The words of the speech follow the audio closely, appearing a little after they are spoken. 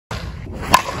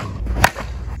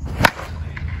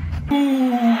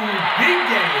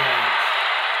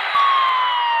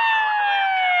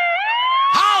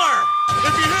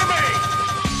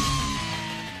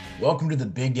Welcome to the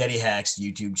Big Daddy Hacks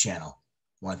YouTube channel.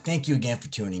 I want to thank you again for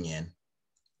tuning in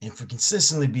and for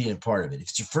consistently being a part of it. If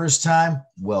it's your first time,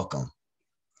 welcome.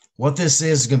 What this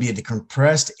is going to be a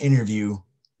compressed interview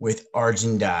with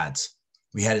ARGEN DODDS.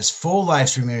 We had his full live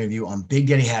stream interview on Big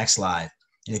Daddy Hacks Live.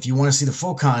 And if you want to see the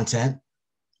full content,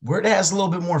 where it has a little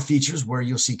bit more features where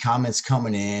you'll see comments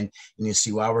coming in and you'll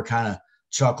see why we're kind of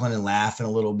chuckling and laughing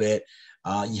a little bit,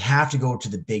 you have to go to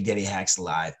the Big Daddy Hacks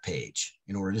Live page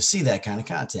in order to see that kind of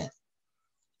content.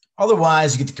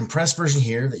 Otherwise, you get the compressed version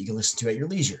here that you can listen to at your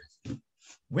leisure.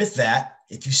 With that,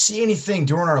 if you see anything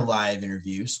during our live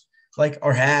interviews, like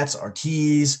our hats, our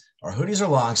tees, our hoodies, or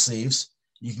long sleeves,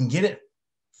 you can get it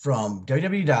from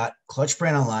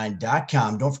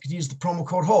www.clutchbrandonline.com. Don't forget to use the promo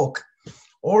code Hulk,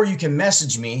 or you can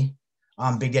message me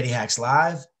on Big Daddy Hacks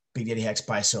Live, Big Daddy Hacks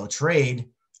Buy Sell Trade,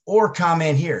 or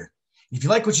comment here. If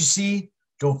you like what you see,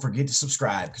 don't forget to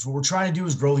subscribe, because what we're trying to do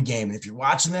is grow the game. And if you're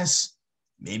watching this,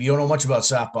 maybe you don't know much about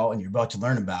softball and you're about to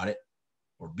learn about it,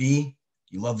 or B,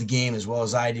 you love the game as well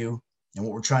as I do, and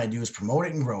what we're trying to do is promote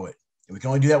it and grow it. And we can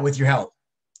only do that with your help.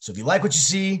 So if you like what you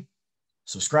see,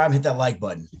 subscribe and hit that like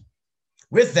button.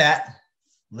 With that,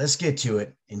 let's get to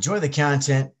it. Enjoy the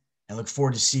content and look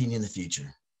forward to seeing you in the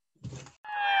future.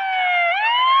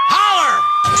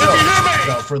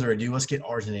 Without further ado, let's get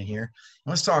ARGEN in here.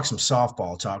 And let's talk some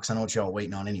softball talks. I know what y'all are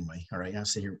waiting on anyway. All right, I'll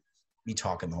sit here, be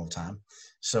talking the whole time.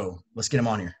 So let's get him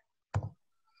on here.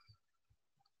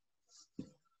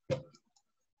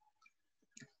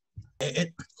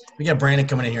 We got Brandon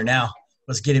coming in here now.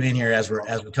 Let's get him in here as we're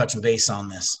touching base on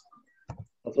this.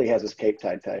 Hopefully he has his cape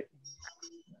tied tight.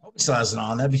 Hope he still has it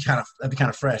on. That'd be kind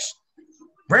of fresh.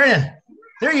 Brandon,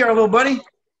 there you are, little buddy.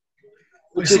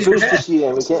 We can't see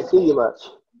you much.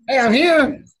 Hey, I'm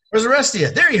here. Where's the rest of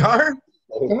you? There you are.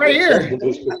 I'm right here.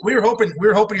 We were hoping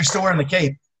you're still wearing the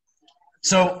cape.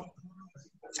 So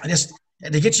I just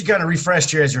had to get you kind of refreshed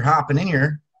here as you're hopping in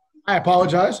here. I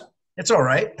apologize. It's all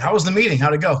right. How was the meeting?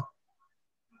 How'd it go?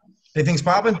 Anything's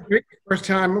popping? First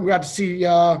time we got to see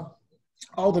all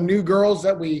the new girls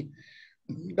that we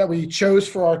chose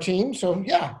for our team. So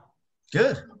yeah.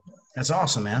 Good. That's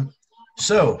awesome, man.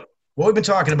 So what we've been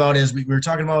talking about is we were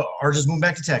talking about ARGEN's moving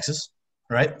back to Texas,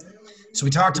 right? So we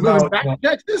talked about back to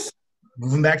Texas.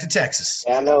 Moving back to Texas.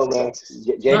 Yeah, I know, man.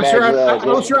 I'm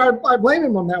not sure I blame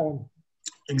him on that one.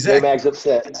 Exactly. J-Mag's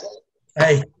upset.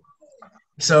 Hey,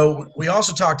 so we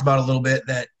also talked about a little bit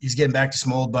that he's getting back to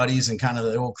some old buddies and kind of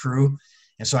the old crew.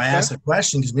 And so I asked a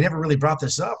question because we never really brought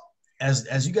this up.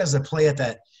 As you guys that play at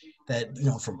that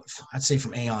I'd say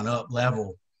from A on up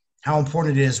level, how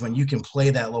important it is when you can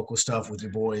play that local stuff with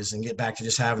your boys and get back to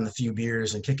just having the few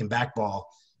beers and kicking back ball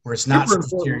where it's not some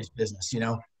serious business,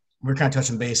 We're kind of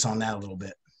touching base on that a little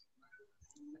bit.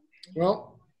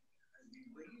 Well,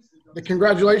 the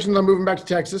congratulations on moving back to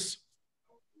Texas.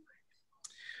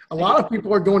 A lot of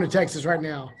people are going to Texas right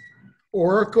now.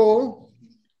 Oracle.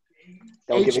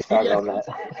 Don't get me started on that.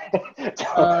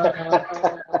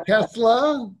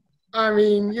 Tesla. I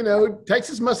mean,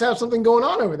 Texas must have something going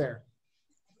on over there.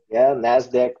 Yeah,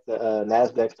 NASDAQ.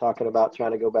 NASDAQ's talking about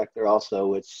trying to go back there also,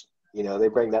 which, they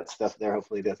bring that stuff there.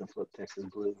 Hopefully it doesn't flip Texas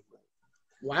blue.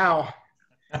 Wow.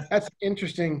 That's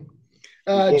interesting.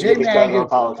 J-Mag is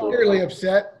clearly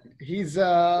upset. He's his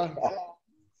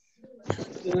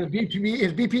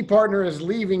BP partner is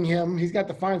leaving him. He's got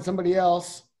to find somebody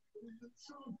else.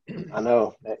 I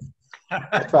know.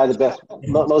 That's probably the best,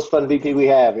 most fun BP we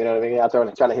have. You know what I mean? Out there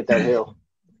trying to hit that hill.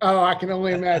 Oh, I can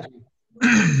only imagine.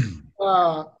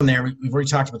 We've already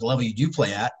talked about the level you do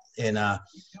play at, and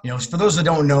for those that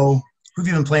don't know, who have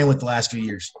you been playing with the last few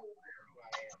years?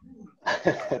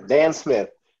 Dan Smith.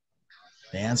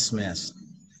 Dan Smith.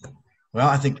 Well,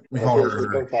 I think we've all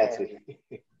heard her.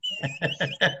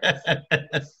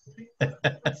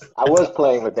 I was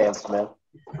playing with Dan Smith.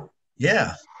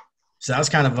 Yeah. So that was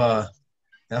kind of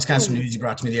some news you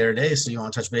brought to me the other day. So you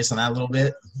want to touch base on that a little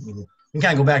bit? We can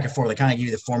kind of go back and forth. I kind of give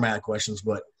you the format of questions,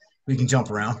 but we can jump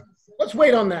around. Let's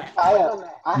wait on that.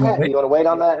 You want to wait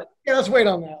on that? Yeah, let's wait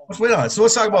on that. Let's wait on it. So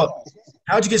let's talk about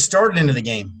how'd you get started into the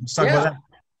game? Let's talk about that.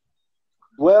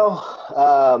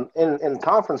 Well, in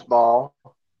conference ball,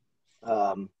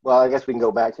 I guess we can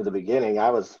go back to the beginning.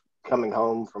 I was coming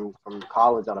home from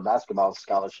college on a basketball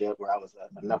scholarship where I was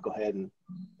a knucklehead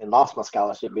and lost my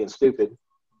scholarship being stupid.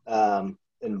 And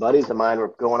buddies of mine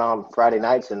were going on Friday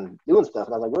nights and doing stuff.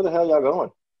 And I was like, where the hell y'all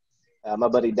going? My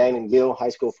buddy Dane and Gill, high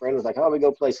school friend, was like, oh, we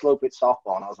go play slow pitch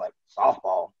softball. And I was like,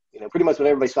 softball? Pretty much what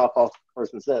every softball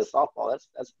person says, softball,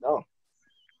 that's dumb.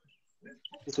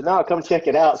 He said, no, come check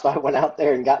it out. So I went out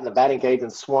there and got in the batting cage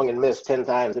and swung and missed 10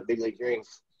 times at Big League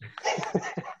Dreams. I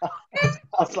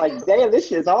was like, damn, this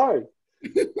shit's hard.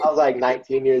 I was like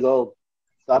 19 years old.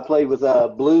 So I played with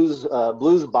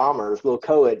Blues Bombers, little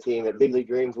co-ed team at Big League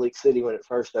Dreams League City when it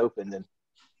first opened, and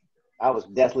I was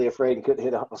deathly afraid and couldn't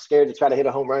hit. I was scared to try to hit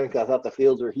a home run because I thought the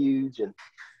fields were huge and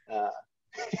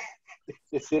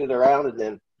just hit it around. And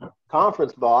then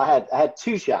conference ball, I had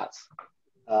two shots.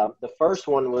 The first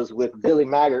one was with Billy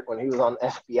Maggart when he was on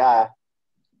FBI,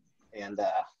 and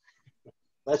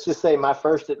let's just say my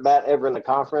first at bat ever in the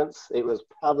conference. It was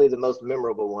probably the most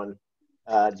memorable one.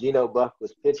 Geno Buck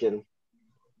was pitching,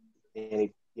 and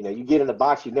you get in the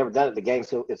box, you've never done it in the game,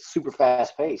 so it's super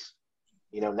fast paced.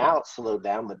 Now it's slowed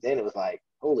down, but then it was like,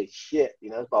 holy shit,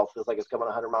 this ball feels like it's coming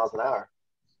 100 miles an hour.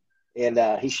 And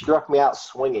he struck me out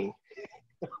swinging.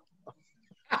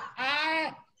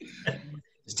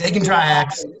 Just taking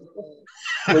triacs.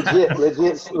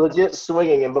 legit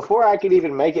swinging. And before I could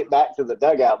even make it back to the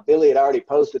dugout, Billy had already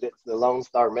posted it to the Lone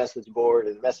Star message board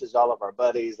and messaged all of our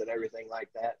buddies and everything like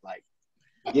that, like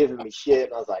giving me shit.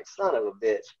 And I was like, son of a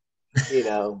bitch.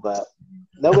 But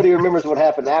nobody remembers what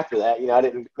happened after that. I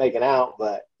didn't make it out,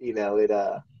 but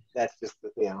that's just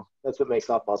that's what makes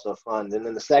softball so fun. And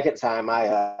then the second time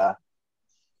I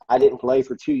didn't play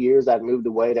for 2 years. I'd moved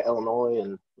away to Illinois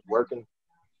and was working.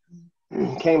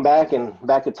 Came back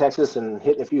to Texas and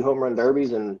hitting a few home run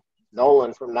derbies, and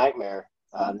Nolan from Nightmare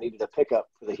needed a pickup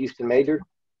for the Houston Major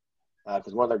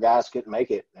because one of their guys couldn't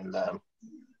make it, and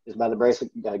just by the grace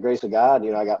of God,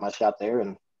 I got my shot there,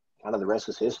 and kind of the rest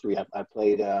is history. I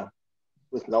played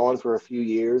with Nolan for a few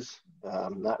years.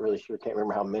 Not really sure, can't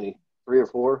remember how many, 3 or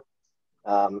 4,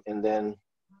 and then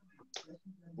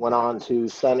went on to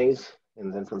Sonny's,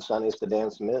 and then from Sonny's to Dan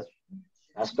Smith.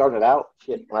 I started out,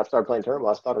 when I started playing turnbull,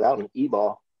 I started out in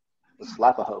E-ball with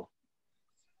Slap-a-Hoe.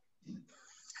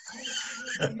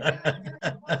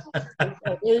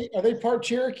 Are they part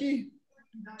Cherokee?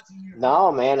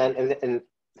 No, man, and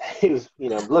it was,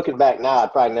 looking back now,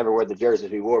 I'd probably never wear the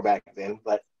jerseys we wore back then,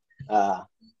 but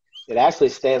it actually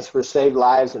stands for Save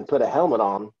Lives and Put a Helmet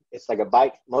On. It's like a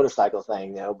bike motorcycle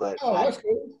thing, but that's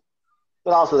cool.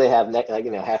 But also they have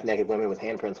half-naked women with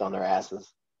handprints on their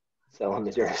asses. So on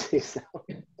the jersey, so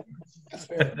that's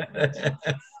fair.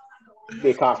 Be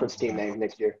a conference team name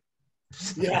next year.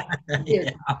 Yeah.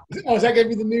 Oh, is that going to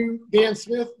be the new Dan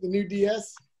Smith, the new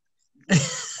DS?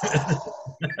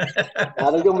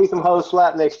 Now there's going to be some hose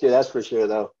slap next year, that's for sure,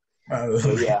 though.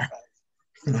 So, yeah.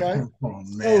 Okay. Oh,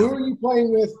 man. So who are you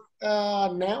playing with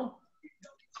now?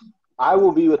 I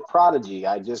will be with Prodigy.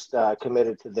 I just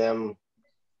committed to them,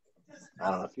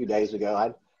 I don't know, a few days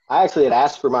ago. I actually had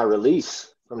asked for my release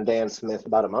from Dan Smith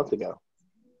about a month ago.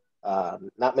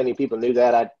 Not many people knew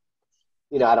that. I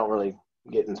don't really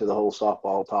get into the whole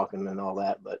softball talking and all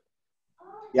that, but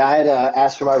yeah, I had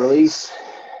asked for my release,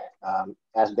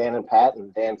 asked Dan and Pat,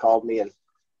 and Dan called me and,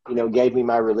 gave me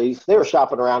my release. They were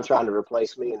shopping around trying to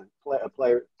replace me, and a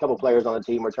couple players on the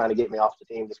team were trying to get me off the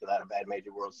team just because I had a bad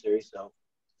Major World Series. So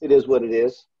it is what it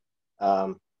is.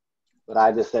 But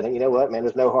I just said, you know what, man,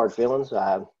 there's no hard feelings.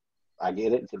 I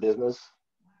get it. It's a business.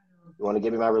 You want to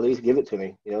give me my release, give it to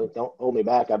me. Don't hold me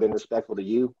back. I've been respectful to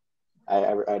you.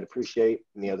 I'd appreciate,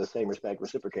 the same respect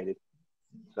reciprocated.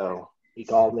 So he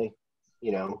called me,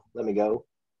 let me go.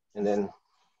 And then a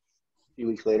few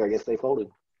weeks later, I guess they folded.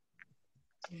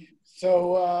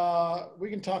 So we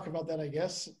can talk about that, I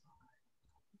guess.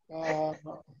 I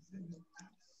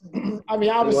mean,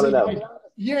 obviously,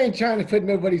 you ain't trying to put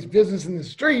nobody's business in the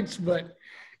streets, but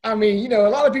I mean, a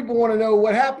lot of people want to know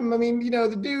what happened. I mean,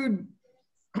 the dude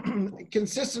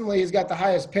consistently has got the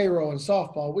highest payroll in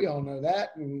softball. We all know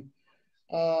that. And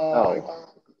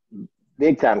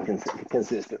big time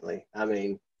consistently. I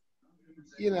mean,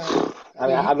 I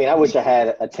I wish I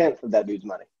had a tenth of that dude's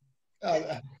money.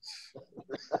 I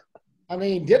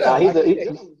mean,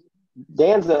 ditto.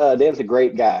 Dan's a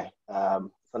great guy.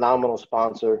 Phenomenal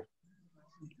sponsor.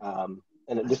 And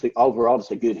just overall,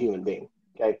 just a good human being.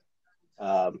 Okay.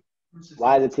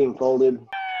 Why the team folded?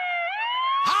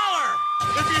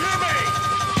 If you hear me.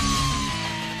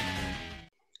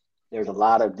 There's a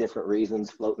lot of different reasons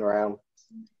floating around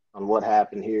on what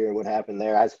happened here and what happened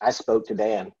there. I spoke to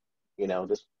Dan,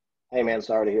 just, hey man,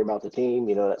 sorry to hear about the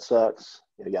team. That sucks.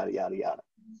 Yada, yada, yada.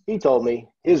 He told me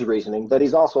his reasoning, but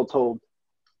he's told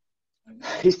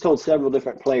several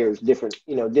different players,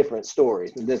 different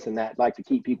stories and this and that, like to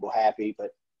keep people happy,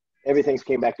 but everything's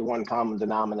came back to one common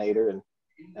denominator. And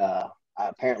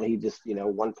apparently he just,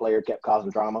 one player kept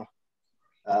causing drama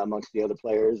amongst the other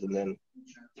players, and then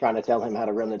trying to tell him how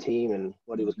to run the team and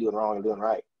what he was doing wrong and doing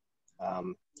right.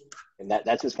 And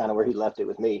that's just kind of where he left it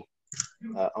with me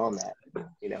on that,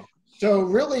 So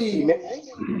really,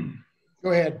 go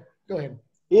ahead.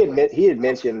 he had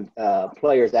mentioned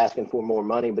players asking for more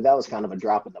money, but that was kind of a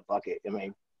drop in the bucket. I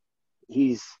mean,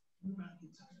 the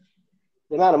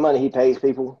amount of money he pays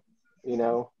people, you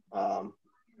know,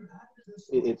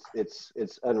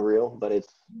 it's unreal, but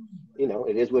it's, you know,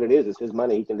 it is what it is. It's his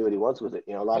money. He can do what he wants with it.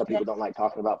 You know, a lot of people don't like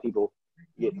talking about people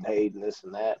getting paid and this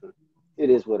and that. And it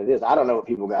is what it is. I don't know what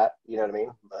people got, you know what I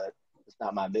mean? But it's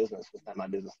not my business. It's not my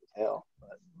business to tell.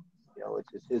 But, you know,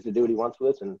 it's his to do what he wants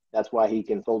with, and that's why he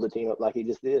can fold the team up like he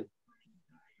just did.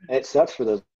 And it sucks for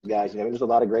those guys. You know, there's a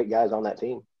lot of great guys on that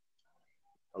team.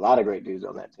 A lot of great dudes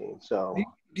on that team. So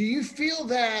do you feel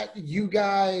that you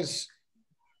guys –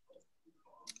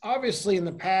 obviously in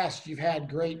the past you've had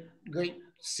great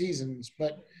seasons,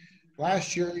 but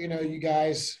last year, you know, you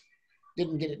guys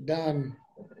didn't get it done.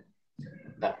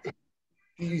 No.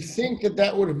 Do you think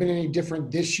that would have been any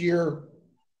different this year?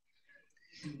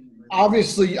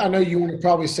 Obviously, I know you would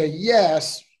probably say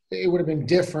yes, it would have been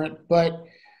different, but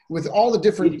with all the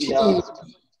different teams.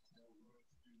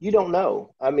 You don't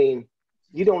know. I mean,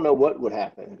 you don't know what would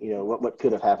happen, you know, what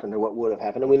could have happened or what would have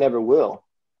happened, and we never will.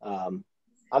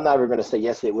 I'm never going to say,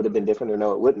 yes, it would have been different or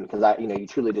no, it wouldn't, because you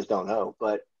truly just don't know.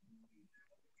 But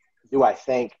do I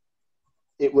think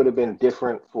it would have been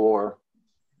different for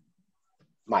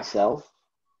myself?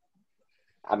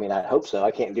 I mean, I hope so.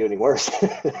 I can't do any worse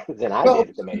than I did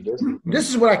at the majors. This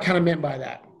is what I kind of meant by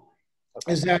that.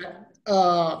 Okay. Is that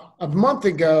a month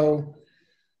ago,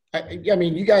 I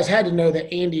mean, you guys had to know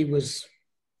that Andy was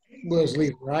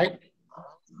leaving, right?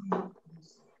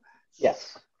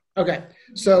 Yes. Okay.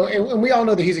 So, and we all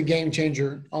know that he's a game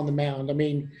changer on the mound. I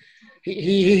mean,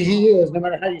 he is, no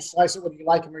matter how you slice it, whether you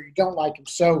like him or you don't like him.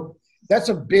 So that's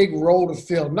a big role to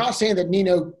fill. Not saying that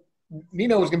Nino is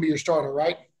going to be your starter,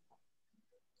 right?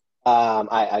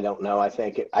 I don't know. I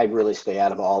think I really stay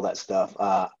out of all that stuff.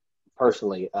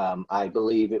 Personally, I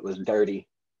believe it was Dirty.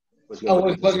 Was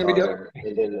going to be Dirty.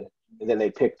 And then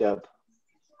they picked up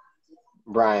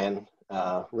Brian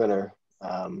Renner,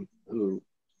 who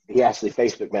he actually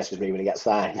Facebook messaged me when he got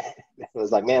signed. It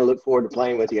was like, man, I look forward to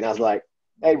playing with you. And I was like,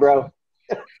 hey, bro.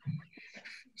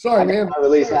 Sorry, man.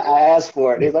 I asked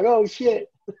for it. He's like, oh,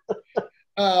 shit.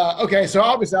 Okay, so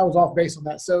obviously I was off base on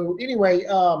that. So anyway,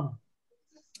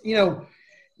 you know,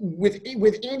 with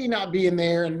Andy not being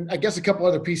there, and I guess a couple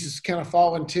other pieces kind of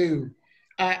falling too,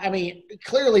 I mean,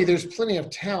 clearly there's plenty of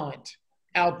talent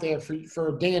out there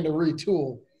for Dan to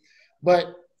retool.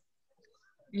 But,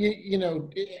 you know,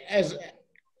 as –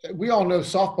 we all know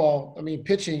softball, I mean,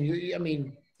 pitching, I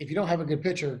mean, if you don't have a good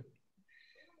pitcher,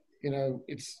 you know,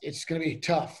 it's going to be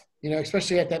tough, you know,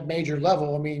 especially at that major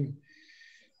level. I mean,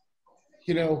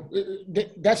 you know,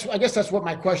 I guess that's what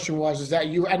my question was, is that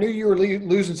I knew you were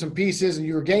losing some pieces and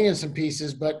you were gaining some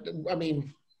pieces, but I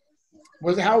mean,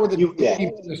 how would the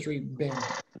team industry been?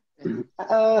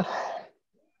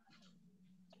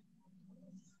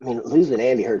 I mean, losing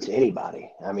Andy hurts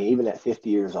anybody. I mean, even at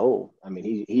 50 years old, I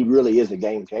mean, he really is a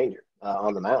game changer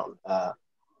on the mound.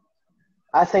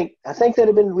 I think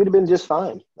that we'd have been just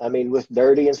fine. I mean, with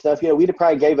Dirty and stuff, you know, we'd have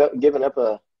probably gave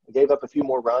up a few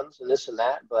more runs and this and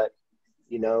that, but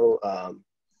you know,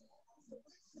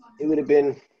 it'd have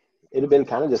been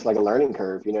kind of just like a learning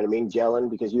curve. You know what I mean? Gelling,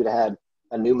 because you'd have had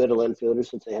a new middle infielder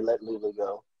since they had let Lulu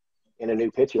go, and a new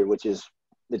pitcher,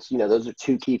 you know, those are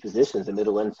two key positions, the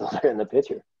middle infielder and the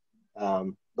pitcher.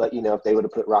 But, you know, if they would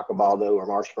have put Roccabaldo or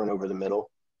Marshburn over the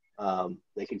middle,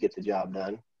 they could get the job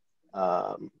done.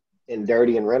 And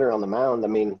Dirty and Renner on the mound, I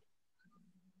mean,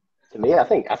 to me, I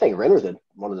think Renner's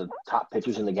one of the top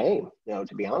pitchers in the game, you know,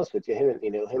 to be honest with you.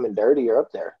 Him and Dirty are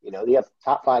up there. You know, you have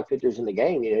top 5 pitchers in the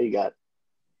game. You know, you got,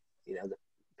 you know, the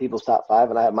people's top 5,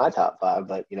 and I have my top 5.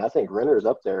 But, you know, I think Renner's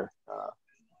up there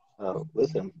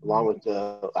with him, along with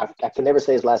I can never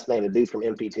say his last name, the dude from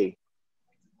MPT.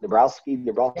 Dabrowski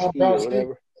or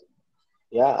whatever.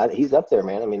 Yeah, he's up there,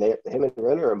 man. I mean, him and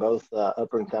Renner are both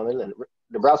up and coming, and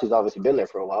Dabrowski's obviously been there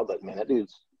for a while, but man, that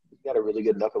dude's got a really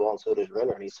good knuckleball, and so does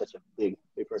Renner, and he's such a big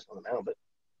person on the mound. But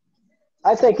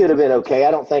I think it would have been okay.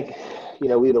 I don't think, you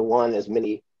know, we'd have won as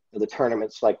many of the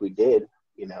tournaments like we did,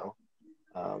 you know.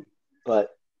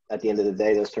 But at the end of the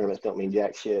day, those tournaments don't mean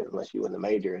jack shit unless you win the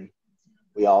major, and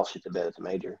we all shit the bed at the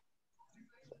major.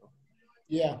 So.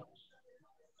 Yeah.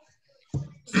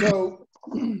 So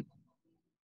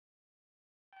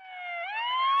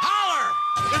holler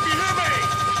if you hear me.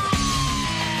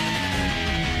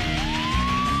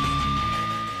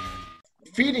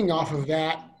 Feeding off of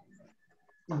that,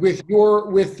 with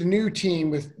the new team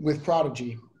with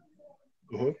Prodigy,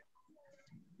 mm-hmm.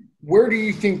 Where do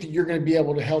you think that you're going to be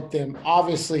able to help them?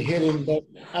 Obviously hitting, but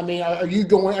I mean, are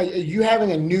you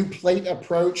having a new plate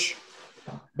approach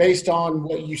based on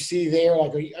what you see there?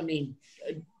 Like,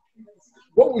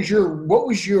 what was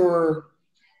your,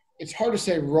 it's hard to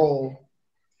say role,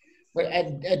 but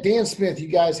at Dan Smith, you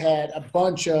guys had a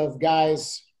bunch of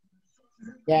guys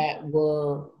that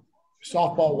were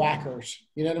softball whackers.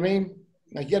 You know what I mean?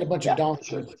 Like you had a bunch of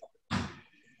donkeys.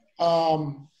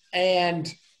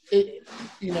 And it,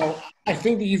 I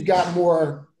think that you've got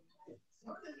more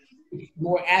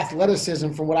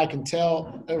athleticism from what I can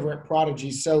tell over at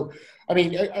Prodigy. So, I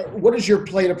mean, what is your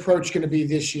plate approach going to be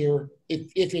this year,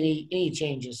 if any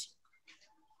changes?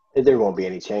 There won't be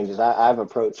any changes. I've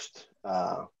approached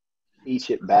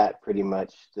each at bat pretty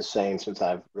much the same since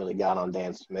I've really got on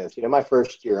Dan Smith. My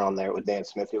first year on there with Dan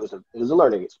Smith, it was a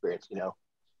learning experience.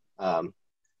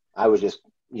 I was just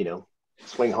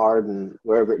swing hard, and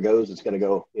wherever it goes, it's going to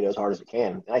go as hard as it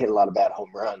can. And I hit a lot of bad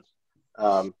home runs.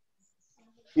 I'm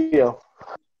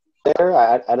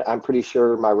pretty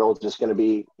sure my role is just going to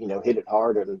be hit it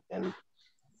hard and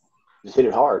just hit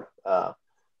it hard.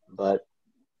 But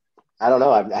I don't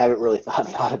know. I haven't really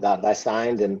thought about it. I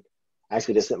signed and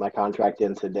actually just sent my contract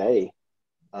in today.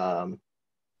 But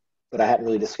I hadn't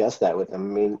really discussed that with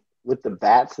him. I mean, with the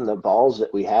bats and the balls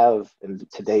that we have in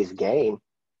today's game,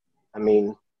 I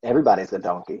mean, everybody's a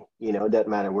donkey. It doesn't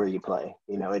matter where you play.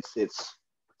 It's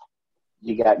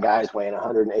you got guys weighing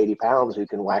 180 pounds who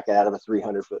can whack it out of a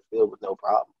 300-foot field with no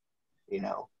problem.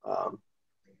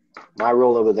 My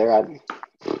role over there, I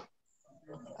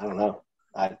don't know.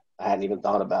 I hadn't even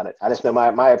thought about it. I just know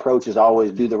my approach is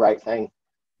always do the right thing.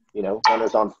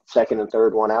 Runners on second and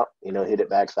third, one out, hit it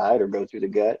backside or go through the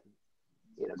gut.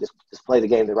 Just play the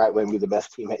game the right way and be the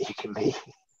best teammate you can be.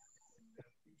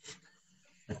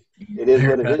 It is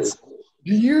what it is.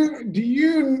 Do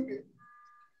you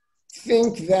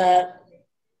think that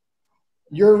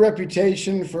your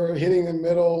reputation for hitting the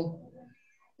middle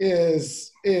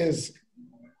is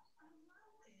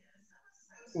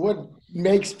what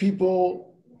makes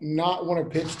people not want to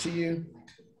pitch to you?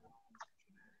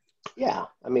 Yeah.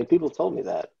 I mean, people told me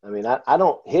that. I mean, I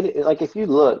don't hit it. Like, if you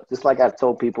look, just like I've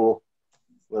told people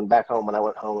when I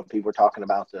went home and people were talking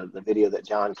about the video that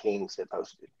John Kings had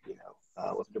posted,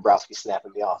 with Dabrowski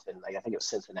snapping me off. And I think it was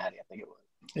Cincinnati. I think it was.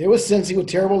 It was Cincy with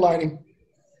terrible lighting.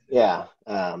 Yeah.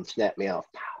 Snapped me off.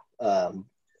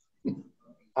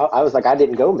 I was like, I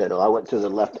didn't go middle. I went to the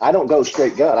left. I don't go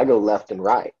straight gut. I go left and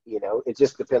right. It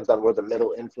just depends on where the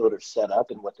middle infielder's set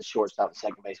up and what the shortstop and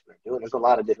second baseman are doing. There's a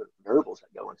lot of different variables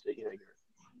that go into your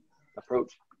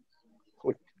approach.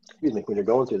 Excuse me, when you're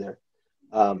going through there.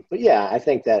 But yeah, I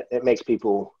think that it makes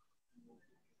people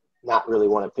not really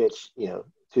want to pitch,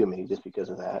 to me just because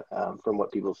of that. From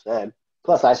what people said.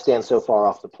 Plus, I stand so far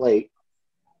off the plate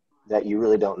that you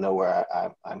really don't know where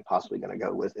I'm possibly going to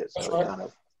go with it. So That's right.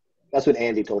 That's what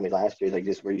Andy told me last year. Like,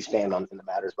 just where you stand in the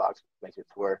batter's box makes it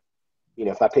to where,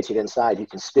 if I pitch it inside, you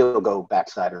can still go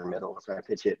backside or middle. If I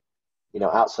pitch it,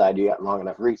 outside, you got long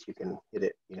enough reach, you can hit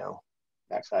it,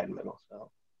 backside and middle. So,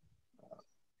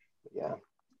 yeah.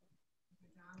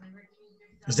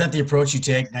 Is that the approach you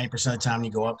take 90% of the time when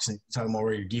you go up? Because talking about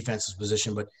where your defensive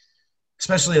position, but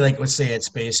especially like, let's say at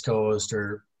Space Coast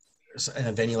or in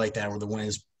a venue like that where the wind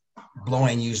is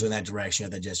blowing usually in that direction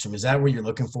at the jet stream. Is that what you're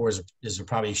looking for? Is to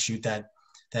probably shoot that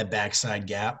backside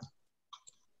gap?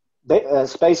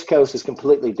 Space Coast is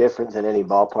completely different than any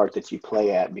ballpark that you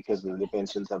play at because of the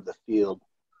dimensions of the field.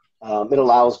 It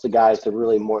allows the guys to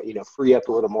really more, free up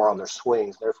a little more on their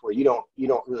swings. Therefore, you don't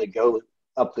really go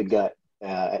up the gut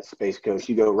at Space Coast.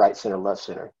 You go right center, left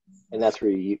center, and that's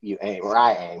where you aim, or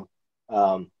I aim,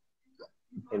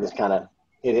 and just kind of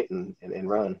hit it and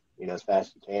run, as fast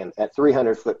as you can. At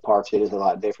 300-foot parks, it is a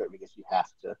lot different because you have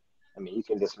to. I mean, you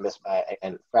can just miss by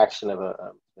a fraction of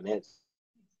an inch.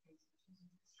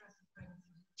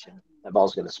 That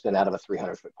ball's going to spin out of a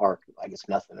 300-foot park like it's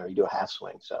nothing, or you do a half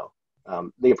swing. So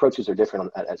the approaches are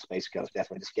different at Space Coast.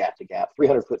 Definitely just gap to gap.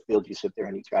 300-foot field, you sit there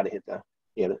and you try to hit the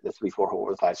 3-4 hole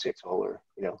or the 5-6 hole, or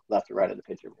left or right of the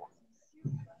pitcher more.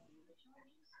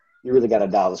 You really got to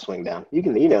dial the swing down. You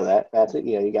can, that's it.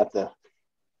 You got the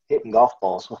hitting golf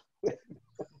balls.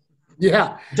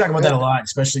 Yeah. We talk about that a lot,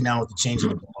 especially now with the change of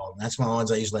the ball. And that's one of the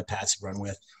ones I usually let Patsy run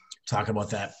with. Talk about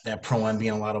that Pro-Am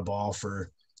being a lot of ball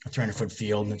for a 300-foot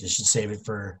field, and they should save it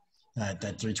for that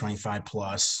 325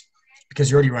 plus, because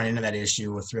you already run into that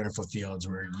issue with 300-foot fields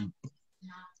where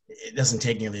it doesn't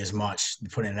take nearly as much to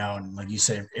put it out. And like you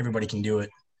said, everybody can do it,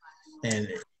 and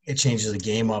it changes the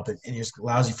game up, and it just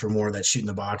allows you for more of that shooting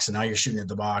the box. And now you're shooting at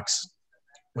the box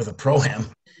with a Pro-Am.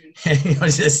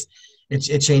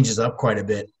 It changes up quite a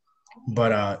bit.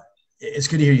 But it's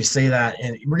good to hear you say that.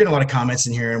 And we're getting a lot of comments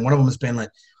in here, and one of them has been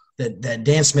like that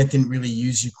Dan Smith didn't really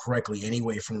use you correctly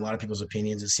anyway. From a lot of people's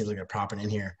opinions, it seems like they're popping in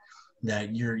here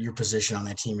that your position on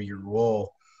that team or your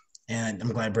role. And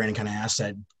I'm glad Brandon kind of asked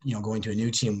that, going to a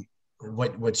new team,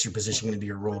 what's your position going to be,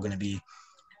 your role going to be?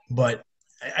 But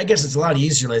I guess it's a lot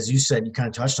easier, as you said, you kind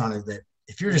of touched on it, that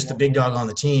if you're just the big dog on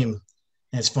the team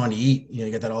and it's fun to eat,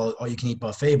 you got that all you can eat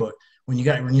buffet. But when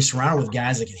you're surrounded with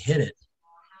guys that can hit it,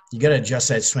 you got to adjust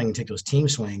that swing and take those team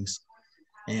swings.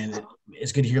 And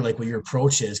it's good to hear like what your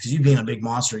approach is, because you being a big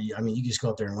monster, you just go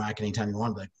out there and whack anytime you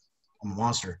want, like I'm a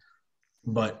monster.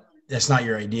 But that's not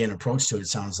your idea and approach to it,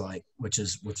 sounds like, which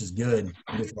is good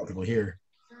for people here.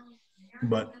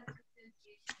 But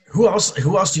who else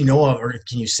do you know of, or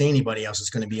can you say anybody else that's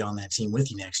going to be on that team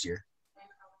with you next year?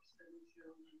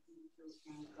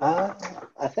 I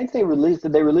think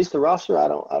did they release the roster? I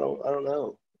don't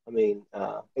know. I mean,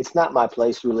 it's not my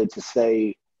place really to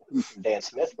say who from Dan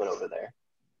Smith went over there.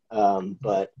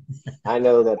 But I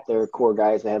know that their core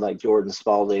guys, they had like Jordan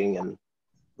Spalding and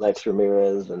Lex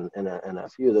Ramirez and a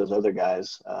few of those other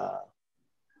guys.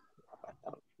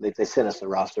 They sent us the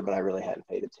roster, but I really hadn't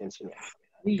paid attention.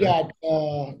 You got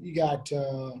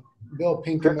Bill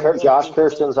Pinkham. Josh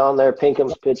Kirsten's on there.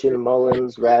 Pinkham's pitching.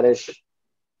 Mullins, Radish.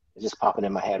 It's just popping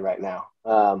in my head right now.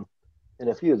 And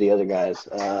a few of the other guys.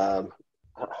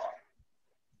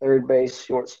 Third base,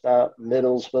 shortstop,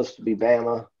 middle's supposed to be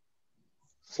Bama.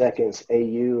 Second's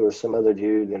AU or some other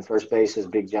dude. And first base is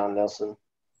Big John Nelson.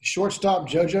 Shortstop,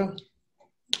 JoJo?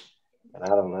 And I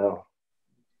don't know.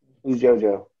 Who's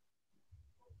JoJo?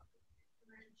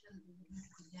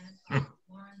 I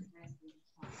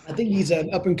think he's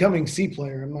an up-and-coming C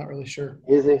player. I'm not really sure.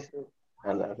 Is he?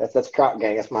 I know. That's Croc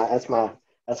Gang. That's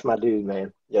my dude,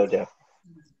 man. JoJo.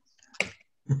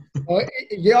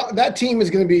 Yeah, that team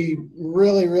is going to be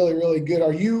really, really, really good.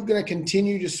 Are you going to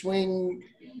continue to swing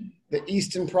the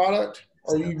Easton product?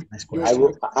 Or you?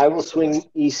 I will swing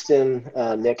Easton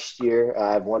next year.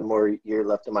 I have one more year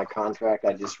left in my contract.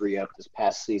 I just re-upped this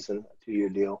past season, a 2-year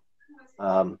deal.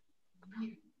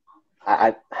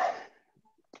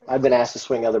 I've been asked to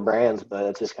swing other brands, but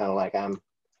it's just kind of like I'm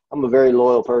a very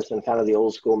loyal person, kind of the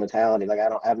old school mentality. Like I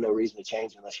have no reason to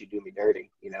change unless you do me dirty,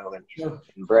 And, sure.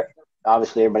 And Brett,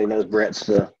 obviously, everybody knows Brett's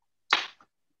the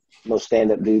most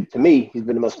stand-up dude. To me, he's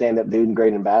been the most stand-up dude and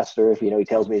great ambassador. If he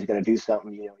tells me he's going to do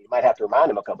something, you might have to remind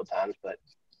him a couple of times, but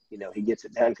he gets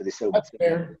it done because he's so. That's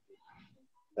fair.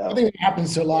 So, I think it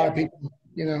happens to a lot of people,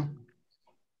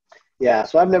 Yeah,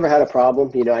 so I've never had a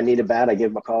problem. I need a bat, I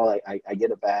give him a call. I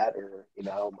get a bat, or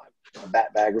my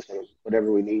bat baggers and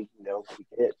whatever we need. We can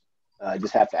hit. I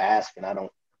just have to ask, and I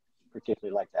don't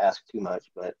particularly like to ask too much.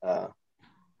 But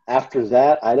after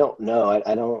that, I don't know.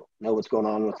 I don't know what's going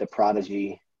on with the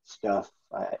Prodigy stuff.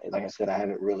 Like I said, I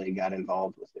haven't really got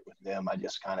involved with them. I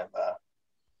just kind of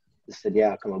just said, yeah,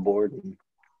 I'll come aboard, and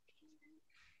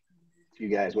a few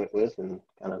guys went with, and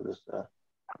kind of just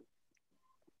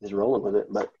rolling with it.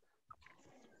 But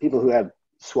people who have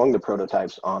swung the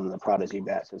prototypes on the Prodigy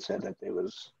bats have said that it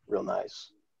was real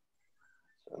nice.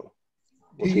 So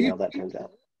we'll see how that turns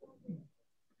out.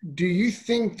 Do you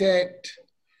think that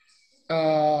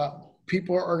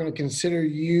people are going to consider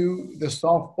you the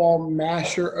softball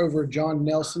masher over John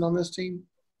Nelson on this team?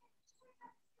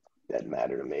 Doesn't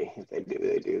matter to me. If they do,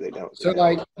 they do. They don't. So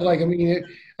I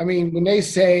mean, when they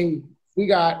say we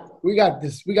got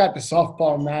the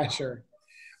softball masher,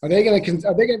 are they going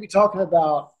to be talking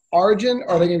about ARGEN, or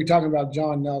are they going to be talking about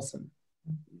John Nelson?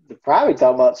 They're probably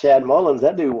talking about Chad Mullins.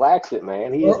 That dude whacks it,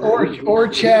 man. Or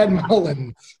Chad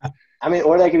Mullins. I mean,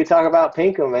 or they could be talking about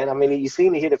Pinkham, man. I mean, you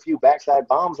seen he hit a few backside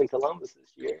bombs in Columbus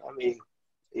this year. I mean,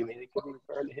 it could be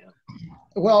referring to him.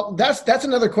 Well, that's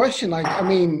another question. Like, I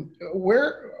mean, who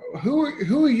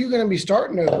are you going to be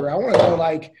starting over? I want to know,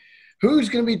 like, who's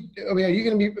going to be – I mean, are you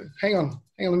going to be – hang on,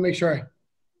 let me make sure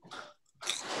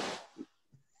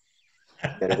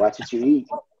Better watch what you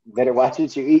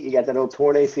eat. You got that old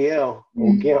torn ACL,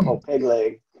 old peg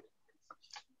leg.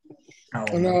 Oh,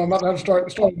 no, I'm about to have to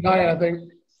start a diet, I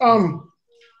think. I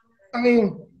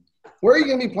mean, where are you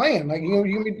going to be playing? Like, you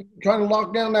going to be trying to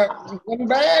lock down that one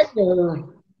bag,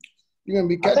 or you going to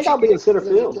be catching? I think I'll be in center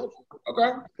field.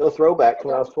 Okay. Go throwback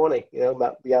when I was 20,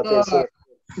 about be out there in center.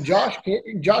 Josh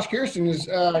Kirsten is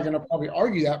going to probably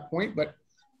argue that point, but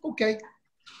okay.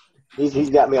 He's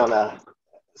got me on a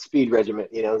speed regiment,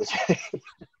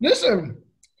 Listen,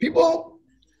 people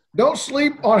don't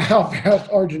sleep on how fast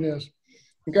ARGEN is.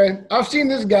 Okay, I've seen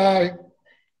this guy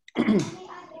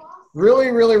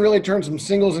really, really, really turn some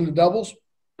singles into doubles.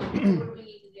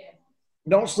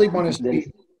 Don't sleep on his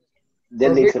speed.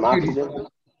 Didn't need some oxygen.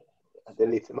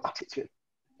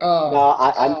 No,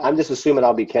 I'm just assuming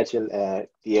I'll be catching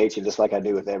DH, just like I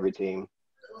do with every team.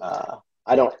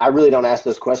 I really don't ask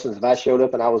those questions. If I showed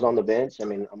up and I was on the bench, I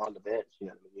mean, I'm on the bench. You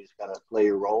just got to play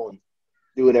your role and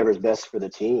do whatever's best for the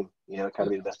team. try to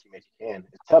be the best teammate you can.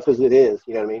 As tough as it is,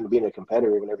 you know what I mean, being a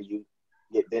competitor whenever you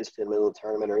get benched in the middle of the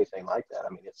tournament or anything like that. I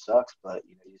mean, it sucks, but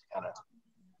you just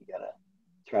you gotta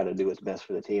try to do what's best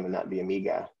for the team and not be a me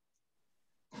guy.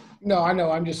 No, I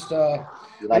know. I'm just. You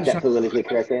like that politically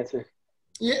correct answer?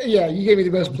 Yeah. You gave me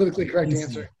the most politically correct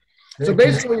answer. So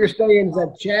basically, what you're saying is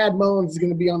that Chad Mullins is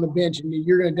going to be on the bench, and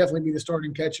you're going to definitely be the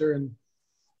starting catcher, and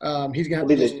he's going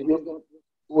to have to.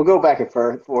 We'll go back and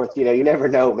forth. You never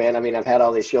know, man. I mean, I've had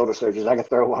all these shoulder surgeries. I could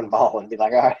throw one ball and be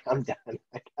like, all right, I'm done.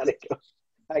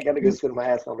 I gotta go sit my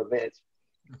ass on the bench.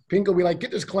 Pink will be like,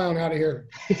 get this clown out of here.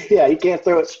 Yeah, he can't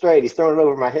throw it straight. He's throwing it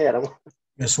over my head. I'm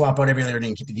gonna swap out every other day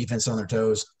and keep the defense on their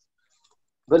toes.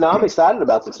 But no, I'm excited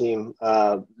about the team.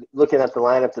 Looking at the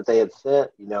lineup that they had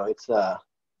sent,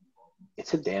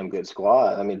 it's a damn good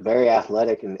squad. I mean, very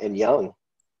athletic and young.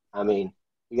 I mean,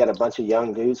 you got a bunch of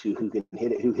young dudes who can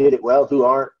hit it well, who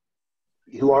aren't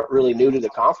really new to the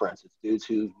conference. It's dudes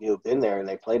who been there and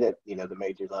they played at the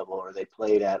major level, or they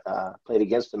played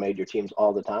against the major teams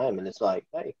all the time. And it's like,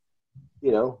 hey,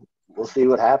 we'll see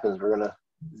what happens. We're gonna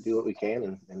do what we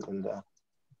can and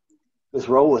just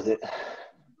roll with it.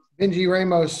 Benji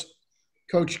Ramos,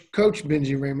 Coach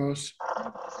Benji Ramos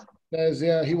says,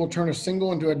 he will turn a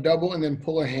single into a double and then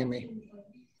pull a hammy.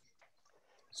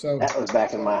 So that was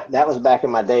back in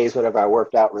my days whenever I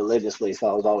worked out religiously, so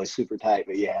I was always super tight.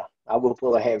 But yeah, I will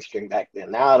pull a hamstring back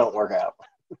then. Now I don't work out.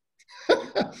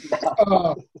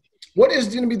 What is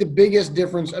going to be the biggest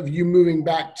difference of you moving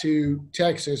back to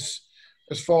Texas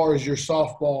as far as your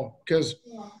softball? Because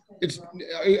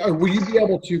will you be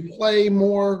able to play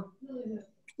more,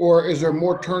 or is there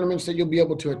more tournaments that you'll be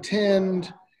able to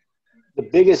attend? The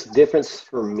biggest difference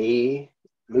for me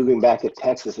moving back to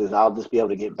Texas is I'll just be able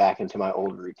to get back into my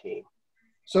old routine.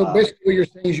 So basically what you're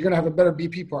saying is you're going to have a better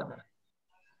BP partner.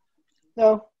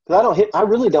 No, because I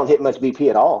really don't hit much BP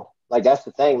at all. Like, that's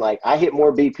the thing. Like, I hit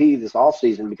more BP this off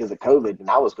season because of COVID, and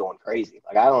I was going crazy.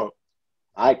 Like,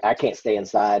 I can't stay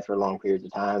inside for long periods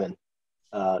of time. And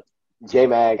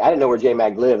J-Mag, I didn't know where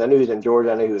J-Mag lived. I knew he was in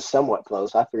Georgia. I knew he was somewhat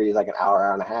close. I figured he was like an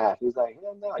hour and a half. He was like,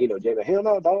 hell no. J-Mag, hell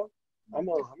no, dog. I'm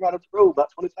right up the road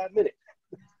about 25 minutes.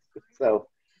 So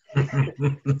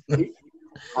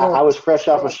I was fresh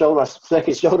off my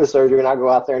second shoulder surgery, and I go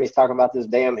out there and he's talking about this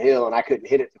damn hill, and I couldn't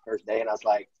hit it the first day. And I was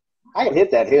like, I can hit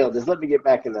that hill. Just let me get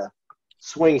back in the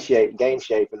swing shape, game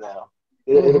shape, and now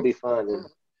it'll be fun.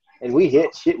 And we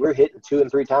hit shit. We're hitting 2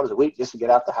 and 3 times a week just to get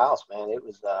out the house, man. It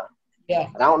was yeah.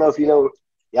 And I don't know if y'all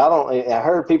don't. I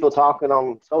heard people talking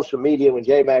on social media when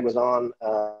J-Mag was on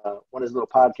one of his little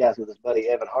podcasts with his buddy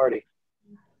Evan Hardy.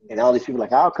 And all these people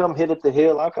like, I'll come hit at the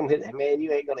hill. I'll come hit. Man,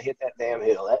 you ain't going to hit that damn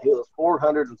hill. That hill is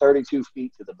 432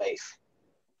 feet to the base.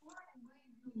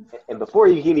 And before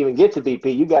you can even get to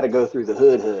BP, you got to go through the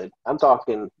hood. I'm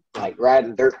talking like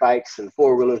riding dirt bikes and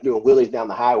 4-wheelers doing wheelies down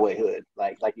the highway hood.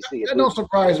 Like you see it. That don't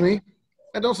surprise me.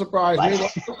 I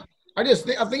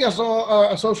think I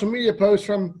saw a social media post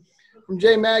from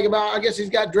J-Mag about, I guess he's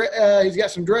got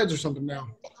some dreads or something now.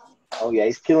 Oh, yeah,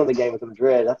 he's killing the game with them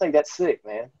dreads. I think that's sick,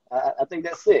 man. I think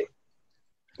that's sick.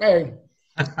 Hey.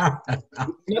 I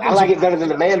like it better than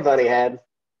the man bunny had.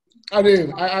 I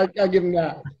do. I give him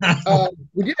that.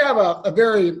 We did have a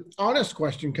very honest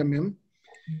question come in.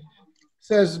 It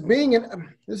says,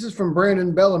 this is from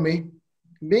Brandon Bellamy,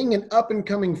 being an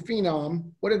up-and-coming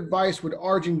phenom, what advice would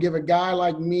Argen give a guy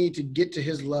like me to get to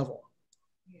his level?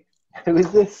 Who is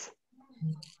this?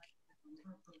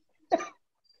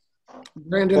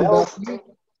 Brandon Bellamy.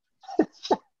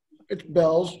 It's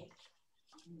Bells.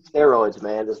 Steroids,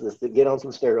 man. Just get on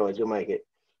some steroids. You'll make it.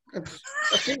 That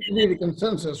seems to be the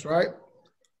consensus, right?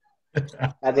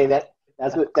 I think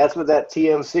that's what that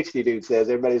TM60 dude says.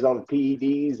 Everybody's on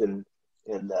PEDs and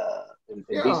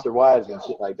beats their wives and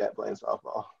shit like that playing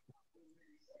softball.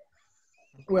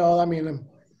 Well, I mean,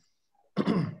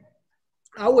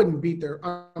 I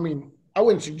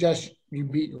wouldn't suggest you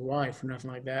beat your wife or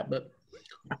nothing like that, but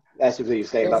that's what you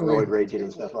say about roid raging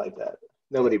and stuff like that.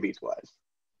 Nobody beats wives.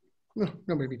 No,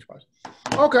 nobody beats wives.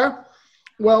 Okay.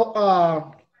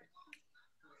 Well,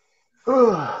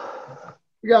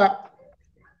 we got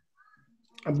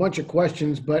a bunch of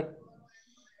questions, but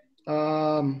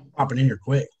popping in here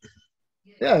quick.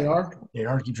 Yeah, they are. Yeah,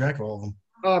 hard to keep track of all of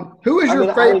them. Who is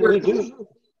your favorite?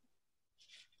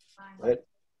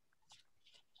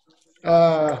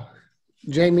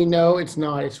 Jamie, no, it's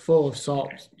not. It's full of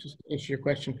salt. Just to answer your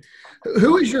question.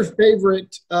 Who is your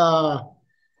favorite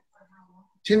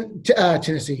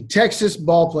Texas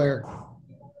ball player?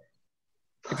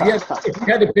 If you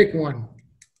had to pick one.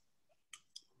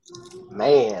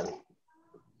 Man.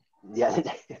 Yeah,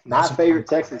 my favorite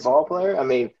Texas ball player, I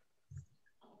mean,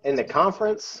 in the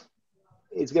conference,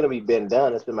 it's going to be Ben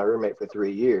Dunn. It's been my roommate for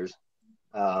 3 years.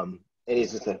 And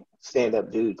he's just a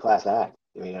stand-up dude, class act.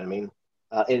 You know what I mean?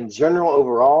 In general,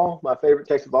 overall, my favorite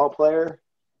Texas ball player,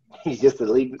 he's just a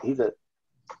league.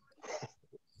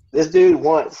 This dude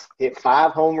once hit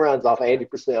 5 home runs off Andy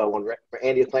Purcell when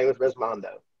Andy was playing with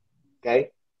Resmondo. Okay?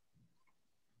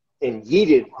 And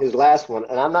yeeted his last one.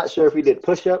 And I'm not sure if he did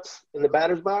push-ups in the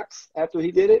batter's box after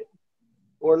he did it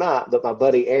or not, but my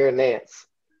buddy Aaron Nance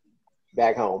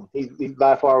back home. He's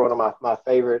by far one of my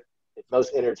favorite,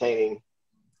 most entertaining.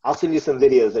 I'll send you some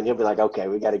videos and you'll be like, okay,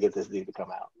 we got to get this dude to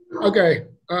come out. Okay.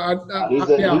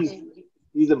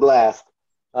 He's a blast.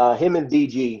 Him and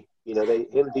DG,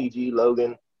 DG,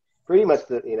 Logan, pretty much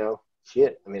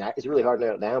shit. I mean, it's really hard to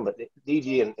narrow it down, but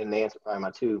DG and Nance are probably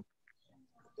my 2,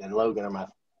 and Logan are my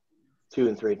 2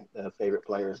 and 3 favorite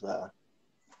players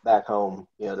back home,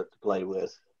 to play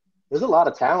with. There's a lot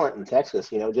of talent in Texas,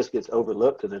 just gets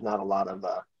overlooked because there's not a lot of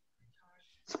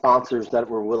sponsors that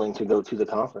were willing to go to the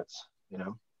conference,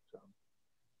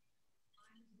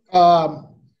 I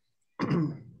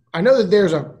know that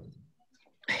there's a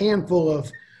handful of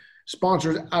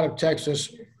sponsors out of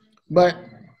Texas, but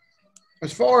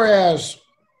as far as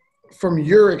from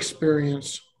your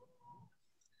experience,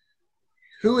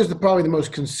 who is probably the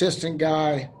most consistent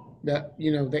guy that,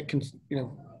 that can,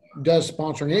 does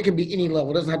sponsoring? It can be any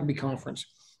level. It doesn't have to be conference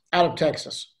out of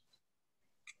Texas.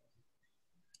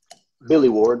 Billy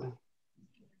Ward.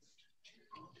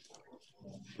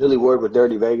 Billy Ward with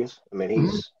Dirty Vegas. I mean,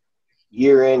 he's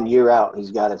year in, year out.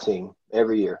 He's got a team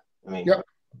every year. I mean, yep.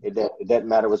 It doesn't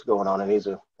matter what's going on,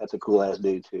 and that's a cool ass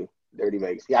dude too. Dirty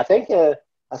Vegas. Yeah, I think I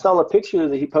saw a picture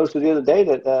that he posted the other day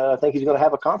that I think he's going to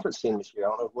have a conference team this year. I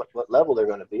don't know what level they're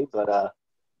going to be, but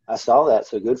I saw that.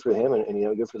 So good for him,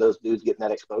 and good for those dudes getting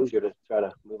that exposure to try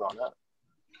to move on up.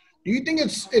 Do you think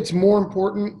it's more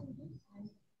important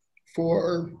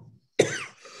for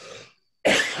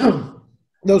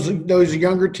those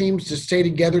younger teams to stay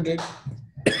together to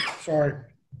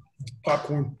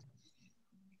popcorn?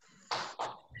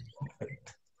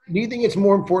 Do you think it's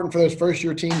more important for those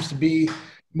first-year teams to be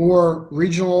more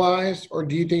regionalized, or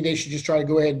do you think they should just try to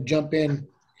go ahead and jump in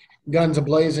guns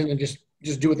a-blazing and just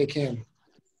do what they can?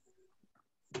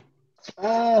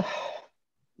 I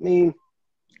mean,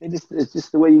 it's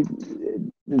just the way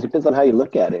it depends on how you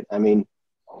look at it. I mean,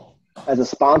 as a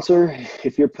sponsor,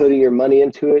 if you're putting your money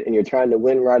into it and you're trying to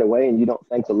win right away and you don't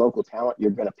think the local talent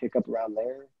you're going to pick up around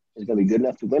there is going to be good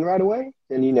enough to win right away,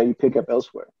 then, you pick up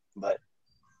elsewhere. But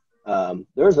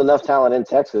there's enough talent in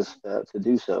Texas to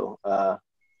do so.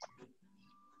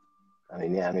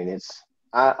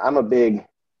 I'm a big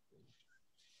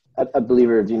a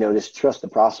believer of, just trust the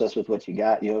process with what you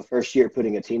got. First year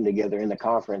putting a team together in the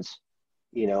conference,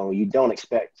 you don't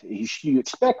expect – you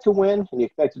expect to win and you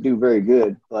expect to do very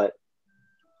good, but,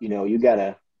 you got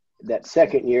to – that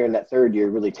second year and that third year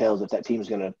really tells if that team's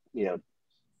going to,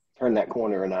 turn that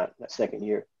corner or not that second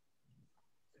year.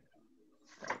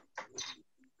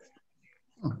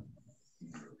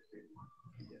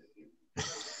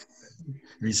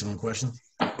 Read some questions.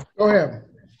 Go ahead.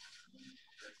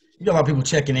 You got a lot of people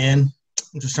checking in.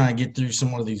 I'm just trying to get through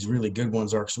some of these really good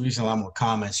ones, because we're using a lot more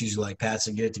comments. Usually like Pat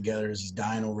said, get it together as he's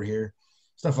dying over here,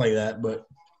 stuff like that. But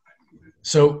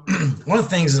so one of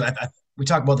the things is we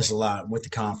talk about this a lot with the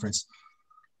conference,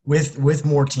 with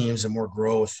more teams and more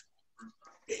growth.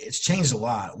 It's changed a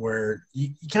lot where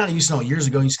you kind of used to know years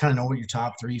ago, you just kind of know what your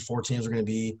top 3-4 teams are going to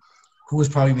be, who was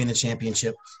probably being the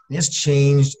championship. And it's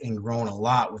changed and grown a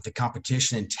lot with the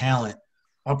competition and talent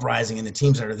uprising in the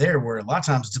teams that are there, where a lot of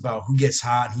times it's about who gets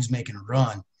hot and who's making a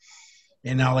run.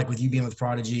 And now, like with you being with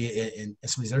Prodigy and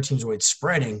some of these other teams where it's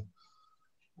spreading,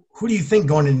 who do you think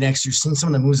going into next year, seeing some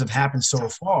of the moves that have happened so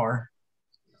far,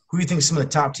 who do you think some of the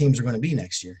top teams are going to be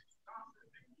next year?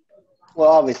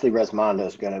 Well, obviously Resmondo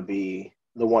is going to be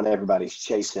the one everybody's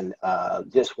chasing.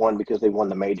 Just one because they won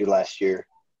the major last year,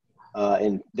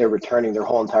 and they're returning their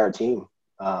whole entire team.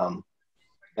 And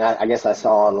I guess I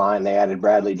saw online they added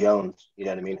Bradley Jones, you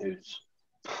know what I mean, who's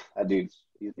 – that dude's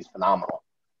he's phenomenal.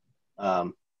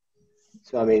 So,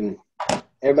 I mean,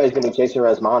 everybody's going to be chasing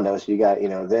Resmondo. So you got,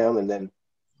 them and then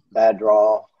Bad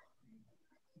Draw.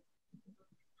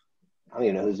 I don't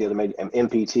even know who's the other major –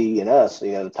 MPT and us,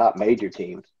 the top major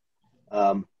teams.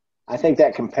 I think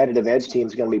that competitive edge team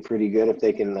is going to be pretty good if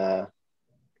they can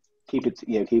keep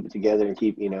it together and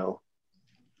keep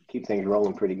things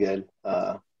rolling pretty good.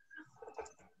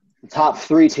 The top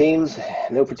 3 teams,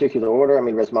 no particular order. I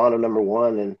mean, Resmondo number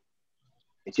 1, and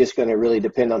it's just going to really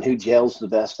depend on who gels the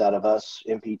best out of us,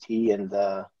 MPT and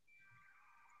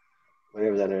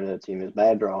whatever that other team is,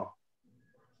 Bad Draw.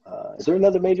 Is there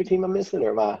another major team I'm missing, or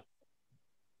am I?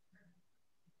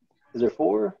 Is there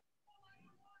 4?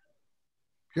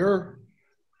 Pure.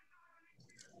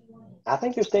 I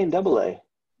think they're staying AA.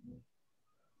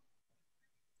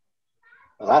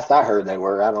 Well, last I heard they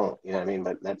were. I don't, you know what I mean?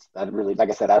 But that really, like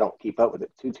I said, I don't keep up with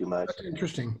it too much. That's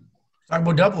interesting. Talk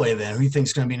about AA then. Who do you think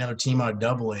is going to be another team out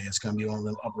of AA that's going to be one of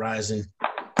them uprising,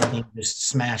 just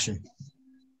smashing?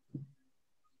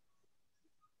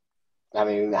 I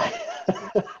mean,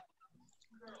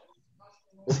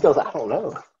 this goes. I don't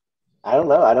know. I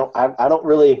don't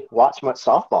really watch much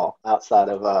softball outside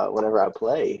of whenever I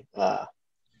play. I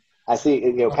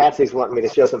see, Patsy's wanting me to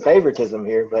show some favoritism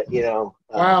here, but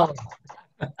Wow.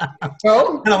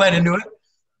 So I'll let into it.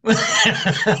 that's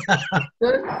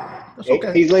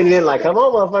okay. He's leaning in like, "Come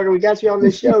on, motherfucker, we got you on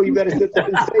this show. You better sit there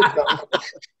and say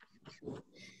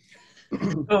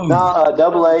something." No,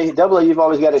 double A. You've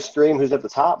always got a stream who's at the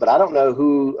top, but I don't know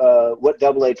what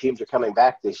double A teams are coming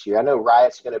back this year. I know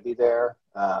Riot's going to be there.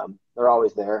 They're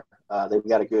always there. They've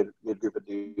got a good group of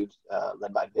dudes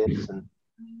led by Vince, and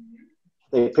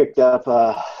they picked up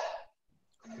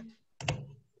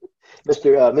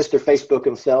Mr. Facebook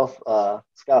himself,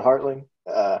 Scott Hartling.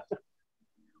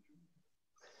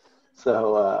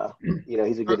 So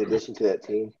he's a good addition to that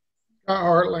team. Scott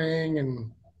Hartling,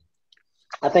 and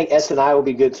I think S&I will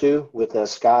be good too with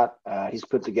Scott. He's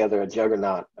put together a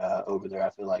juggernaut over there. I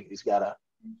feel like he's got a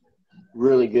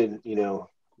really good,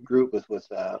 group with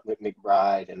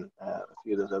McBride and a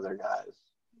few of those other guys,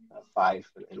 Fife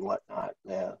and whatnot.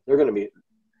 Yeah, they're going to be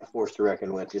a force to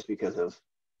reckon with just because of.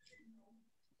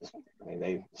 I mean,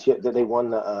 they won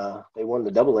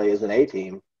the double A as an A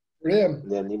team. Yeah.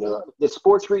 And then did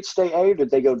Sports Reach stay A or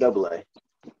did they go double A?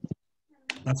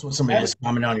 That's what somebody just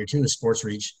commented on here too, is Sports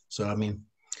Reach. So I mean,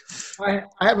 I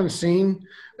haven't seen.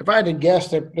 If I had to guess,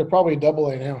 they're probably double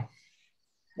A now.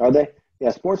 Are they? Yeah,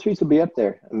 Sports Reach will be up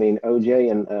there. I mean, OJ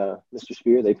and Mr.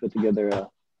 Spear, they put together a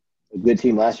good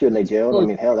team last year and they jailed. I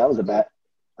mean, hell, that was a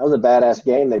badass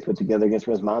game they put together against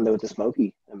Resmondo with the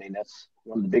Smoky. I mean, that's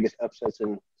one of the biggest upsets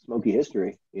in Smoky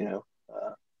history.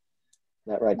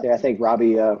 That right there. I think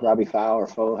Robbie Fowl or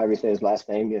Foe, however you say his last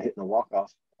name, hitting a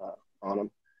walk-off on him.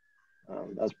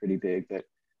 That was pretty big. But,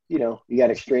 you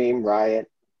got Extreme, Riot,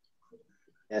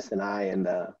 S&I, and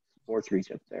Sports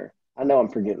Reach up there. I know I'm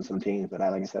forgetting some teams, but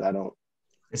like I said, I don't.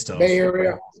 It's tough. Bay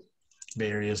Area. Bay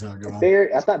Area is not a good one.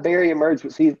 I thought Bay Area merged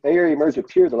with Bay Area merged with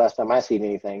Pure the last time I seen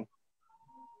anything.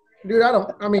 Dude,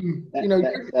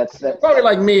 that's probably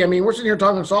like me. I mean, we're sitting here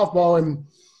talking softball, and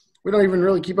we don't even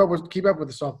really keep up with the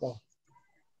softball.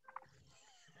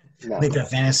 No. I think that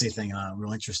fantasy thing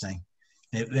real interesting.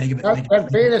 That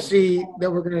fantasy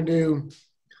that we're gonna do.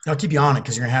 I'll keep you on it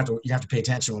because you have to pay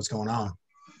attention to what's going on.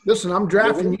 Listen, I'm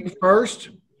drafting you first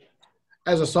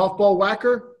as a softball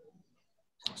whacker,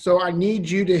 so I need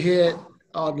you to hit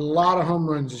a lot of home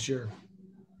runs this year.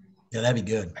 Yeah, that'd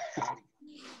be good.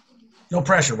 No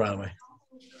pressure, by the way.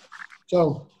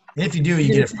 So if you do,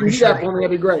 you get a free shirt. That'd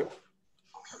be great.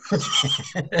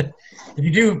 If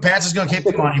you do, Pat's is going to keep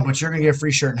you on you, but you're going to get a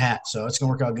free shirt and hat, so it's going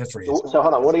to work out good for you. So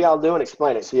hold on, what are y'all doing?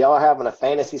 Explain it. So y'all are having a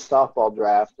fantasy softball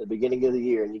draft at the beginning of the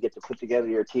year, and you get to put together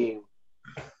your team.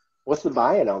 What's the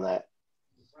buy-in on that?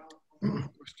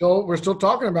 We're still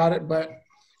talking about it, but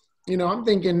I'm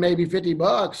thinking maybe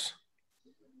 $50.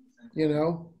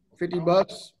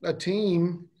 $50 a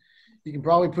team. You can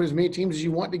probably put as many teams as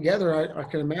you want together. I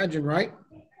can imagine, right?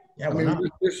 Yeah, kind of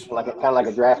like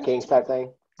a DraftKings type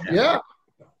thing. Yeah.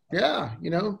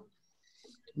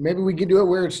 Maybe we can do it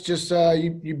where it's just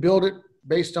you build it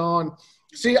based on.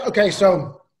 See, okay,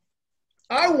 so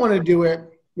I want to do it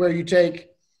where you take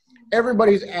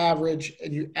everybody's average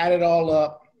and you add it all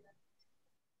up,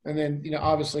 and then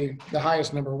obviously the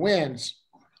highest number wins.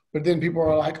 But then people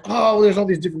are like, oh, there's all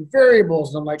these different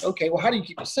variables, and I'm like, okay, well, how do you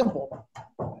keep it simple?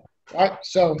 Right,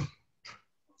 so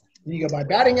you go by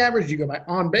batting average, you go by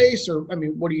on base, or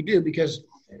what do you do? Because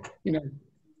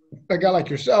a guy like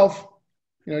yourself,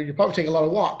 you probably take a lot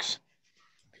of walks.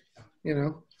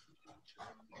 That's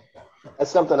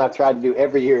something I've tried to do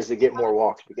every year is to get more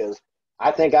walks because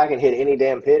I think I can hit any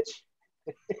damn pitch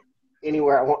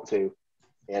anywhere I want to,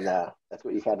 and that's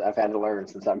what I've had to learn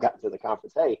since I've gotten to the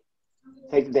conference. Hey,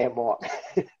 take the damn walk.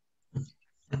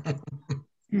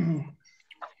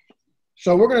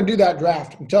 So we're going to do that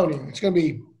draft. I'm telling you, it's going to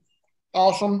be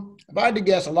awesome. If I had to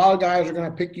guess, a lot of guys are going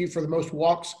to pick you for the most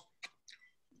walks.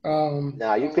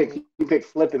 No, you pick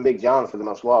Flipping Big John for the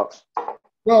most walks.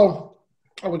 Well,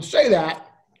 I would say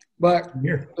that, but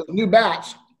the new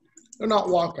bats, they're not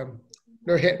walking.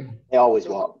 They're hitting. They always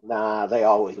walk. Nah, they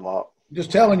always walk.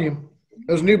 Just telling you,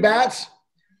 those new bats,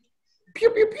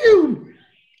 pew, pew,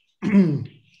 pew.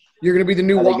 You're going to be the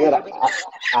new Are they good? Walker.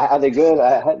 Are they good?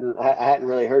 I hadn't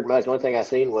really heard much. The only thing I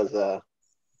seen was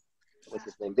what's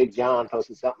his name? Big John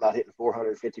posted something about hitting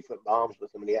 450-foot bombs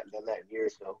with him, and he hadn't done that in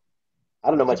years. So I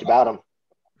don't know much about him.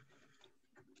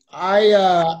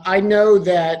 I know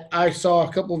that I saw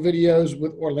a couple of videos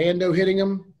with Orlando hitting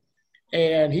him,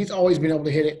 and he's always been able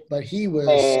to hit it. But he was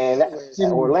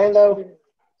Orlando.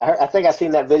 I think I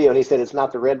seen that video, and he said it's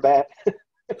not the red bat.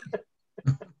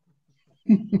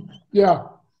 Yeah.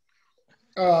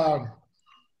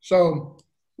 So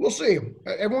we'll see.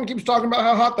 Everyone keeps talking about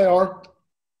how hot they are.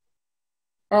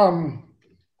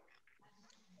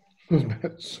 Those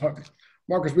bats suck.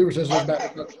 Marcus Weaver says those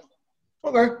bats suck.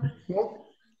 Okay. Well,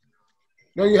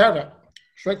 there you have it.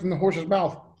 Straight from the horse's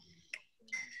mouth.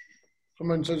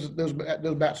 Someone says those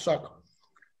bats suck.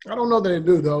 I don't know that they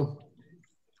do, though.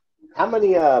 How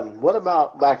many? What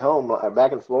about back home,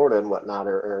 back in Florida and whatnot,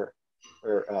 or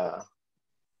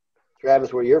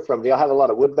Travis, where you're from? Do y'all have a lot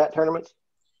of wood bat tournaments?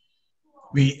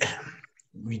 We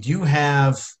do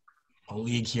have a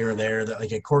league here or there that,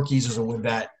 like at Corky's, there's a wood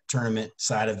bat tournament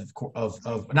side of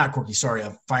not Corky, sorry,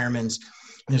 of Fireman's.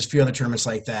 And there's a few other tournaments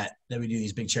like that we do,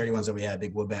 these big charity ones that we have,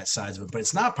 big wood bat sides of it. But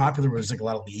it's not popular where there's like a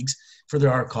lot of leagues. For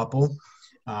there are a couple.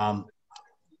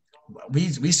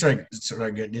 We started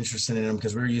getting interested in them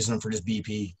because we were using them for just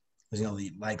BP. Because,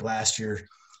 like last year,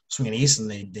 swinging east, and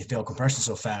they fail compression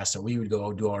so fast, so we would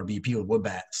go do our BP with wood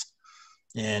bats.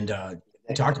 And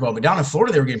we talked about it. But down in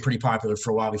Florida, they were getting pretty popular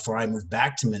for a while before I moved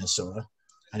back to Minnesota.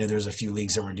 I knew there was a few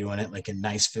leagues that were doing it, like in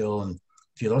Niceville and a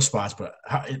few of those spots, but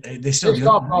they still do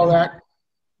stopped all that.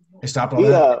 They stopped all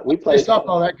that? They stopped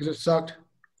all that because it sucked.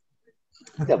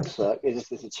 It doesn't suck.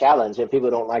 It's a challenge, and people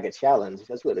don't like a challenge.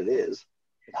 That's what it is.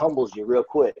 It humbles you real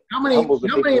quick. How many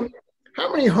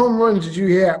home runs did you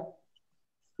hit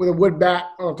with a wood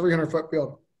bat on a 300-foot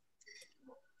field?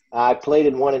 I played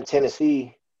in one in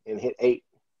Tennessee and hit 8.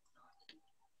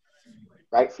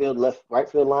 Right field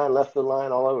line, left field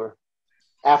line, all over.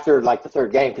 After like the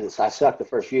third game, because I sucked the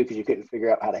first few because you couldn't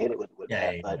figure out how to hit it with a wood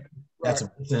bat. But it's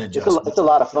an adjustment. It's a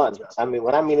lot of fun. I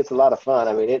mean, it's a lot of fun,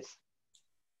 I mean, it's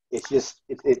just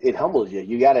it humbles you.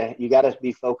 You gotta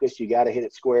be focused. You gotta hit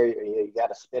it square. You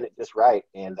gotta spin it just right.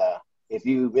 And if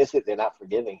you miss it, they're not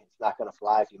forgiving. It's not gonna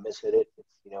fly if you miss hit it.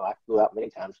 I flew out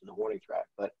many times from the warning track,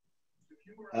 but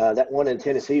that one in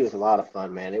Tennessee was a lot of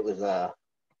fun, man. It was that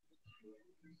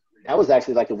was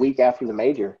actually like the week after the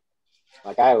major.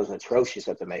 Like I was atrocious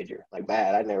at the major, like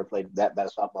bad. I'd never played that bad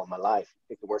softball in my life.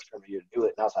 Picked the worst time of year to do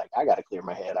it, and I was like, I gotta clear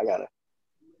my head. I'm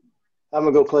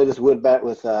gonna go play this wood bat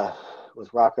with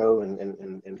Rocco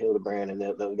and Hildebrand and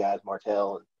those guys,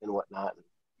 Martell and whatnot.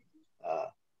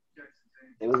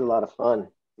 It was a lot of fun.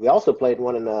 We also played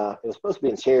one in it was supposed to be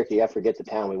in Cherokee. I forget the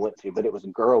town we went to, but it was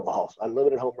girl balls,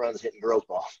 unlimited home runs hitting girls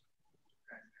balls.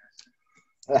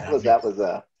 That was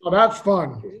Oh, that's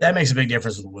fun. That makes a big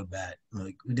difference with a wood bat.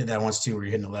 Like we did that once too, where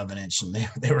you're hitting 11-inch, and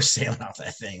they were sailing off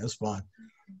that thing. It was fun.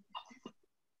 I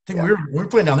think we were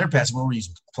playing down there past where we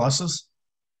used pluses.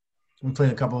 We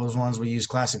played a couple of those ones. We used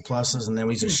classic pluses, and then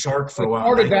we used a shark for a while.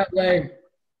 Started that way,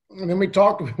 and then we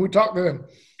talked to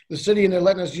the city, and they're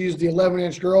letting us use the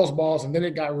 11-inch girls balls, and then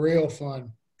it got real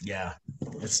fun. Yeah,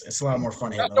 it's a lot more fun.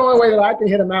 That's the only way that I can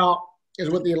hit them out is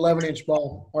with the 11-inch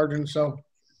ball, Arjun. So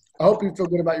I hope you feel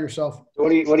good about yourself.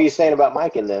 What are you saying about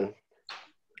Mikan then?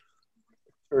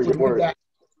 Or is it worse?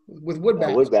 With wood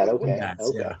bats. Wood bat, okay. Wood bats,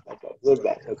 Okay. Wood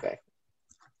bat, okay.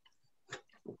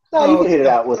 No, you can hit it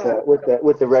out with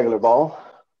the regular ball.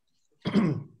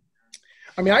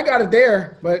 I mean, I got it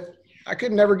there, but I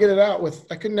could never get it out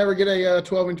I could never get a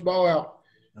 12-inch ball out.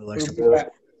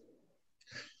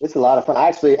 It's a lot of fun.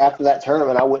 Actually, after that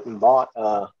tournament, I went and bought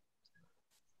a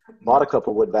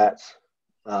couple wood bats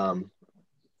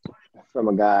from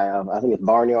a guy. I think it's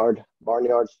Barnyard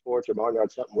Sports or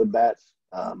Barnyard something wood bats.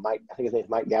 Mike, I think his name's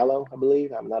Mike Gallo, I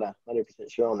believe. I'm not 100%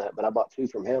 sure on that, but I bought 2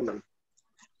 from him and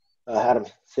had them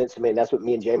sent to me. And that's what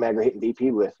me and J-Mag are hitting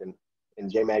BP with, and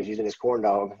J-Mag's using his corn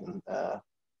dog. And I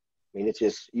mean, it's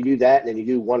just you do that, and then you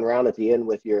do one round at the end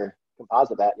with your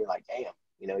composite bat, and you're like, damn,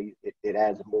 it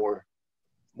adds more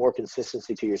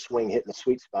consistency to your swing hitting the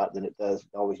sweet spot than it does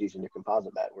always using your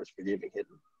composite bat, where it's forgiving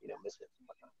hitting, miss it.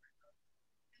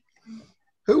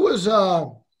 Who was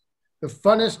the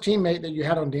funnest teammate that you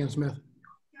had on Dan Smith?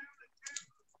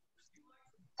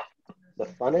 The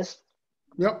funnest?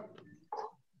 Yep.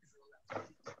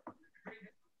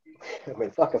 I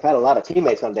mean, I've had a lot of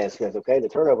teammates on Dan Smith, okay? The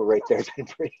turnover rate there's been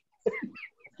pretty –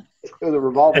 it was a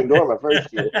revolving door my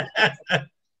first year.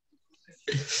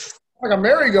 Like a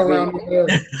merry-go-round over there.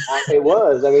 It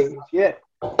was. I mean, shit.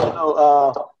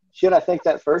 So, Shit, I think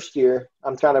that first year,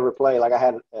 I'm trying to replay. Like I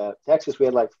had Texas, we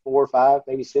had like 4 or 5,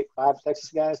 maybe 6, 5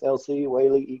 Texas guys: LC,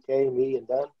 Whaley, EK, me, and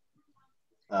Dunn.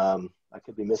 I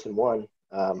could be missing one.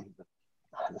 The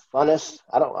funnest,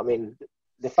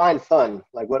 define fun.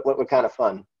 Like what kind of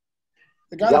fun?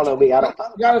 The guy, Y'all know me. the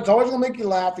guy that's always going to make you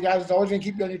laugh. The guy that's always going to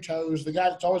keep you on your toes. The guy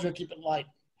that's always going to keep it light.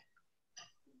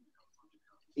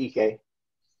 EK.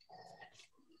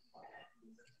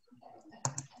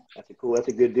 That's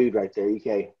a good dude right there,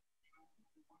 EK.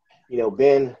 You know,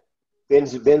 Ben's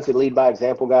a lead by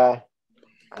example guy.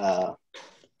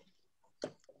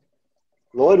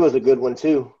 Lloyd was a good one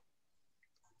too.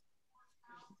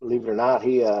 Believe it or not,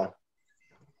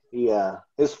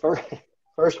 his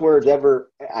first words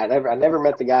ever. I never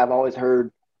met the guy. I've always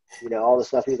heard, you know, all the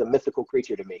stuff. He's a mythical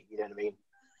creature to me. You know what I mean?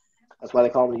 That's why they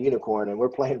call him the unicorn. And we're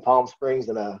playing Palm Springs,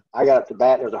 and I got up to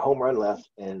bat. And there was a home run left,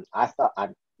 and I thought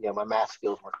my math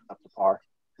skills weren't up to par.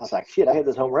 I was like, shit, I hit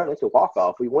this home run. It's a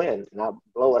walk-off. We win. And I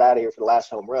blow it out of here for the last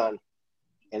home run.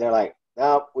 And they're like,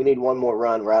 no, we need one more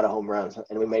run. We're out of home runs.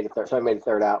 And we made the third. So I made the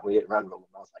third out. We didn't run them.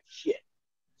 I was like, shit.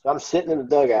 So I'm sitting in the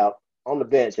dugout on the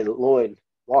bench, and Lloyd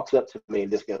walks up to me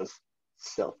and just goes,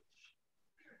 selfish.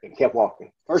 And kept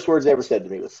walking. First words they ever said to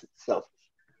me was selfish.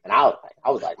 And I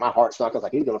was like, my heart sunk. I was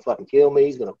like, he's going to fucking kill me.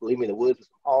 He's going to leave me in the woods with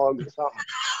some hogs or something.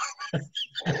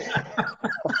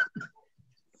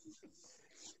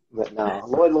 But no,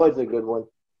 Lloyd's a good one.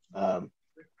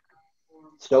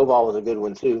 Stovall was a good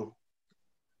one too.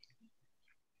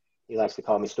 He likes to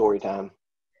call me story time.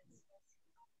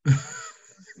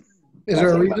 Is there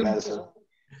a reason?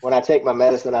 When I take my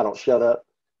medicine, I don't shut up.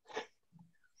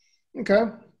 Okay.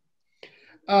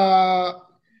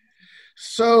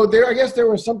 So I guess there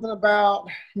was something about,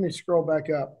 let me scroll back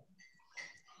up,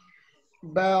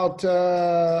 about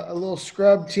a little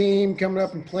scrub team coming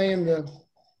up and playing the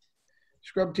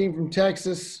scrub team from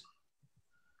Texas,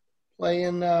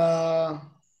 playing Run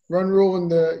Rule in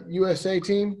the USA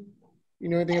team. You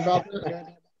know anything about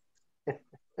that?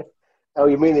 Oh,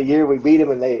 you mean the year we beat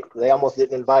them and they almost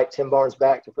didn't invite Tim Barnes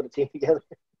back to put a team together?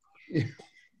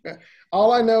 Yeah.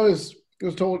 All I know is it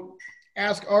was told,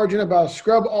 ask Argent about a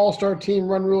scrub all-star team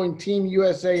run ruling Team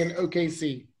USA in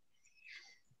OKC.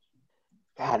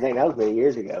 God dang, that was many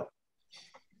years ago.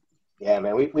 Yeah,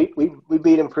 man, we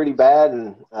beat them pretty bad,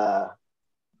 and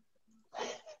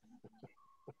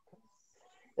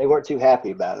they weren't too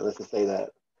happy about it. Let's just say that.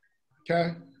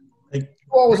 Okay. Who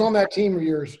all was on that team of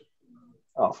yours?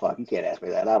 Oh fuck! You can't ask me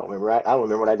that. I don't remember. I don't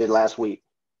remember what I did last week.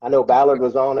 I know Ballard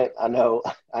was on it. I know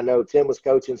Tim was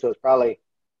coaching, so it's probably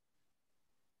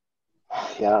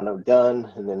I don't know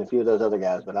Dunn and then a few of those other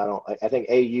guys, but I don't. I think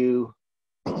AU,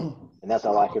 and that's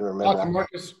all I can remember.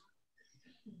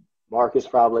 Marcus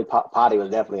probably. Potty was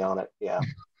definitely on it. Yeah.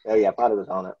 Oh yeah, Potty was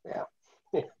on it. Yeah.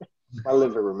 My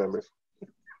liver remembers.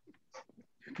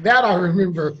 That I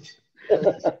remember.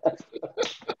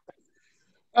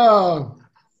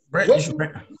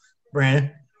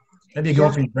 Brandon, that'd be a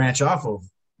good for you to branch off of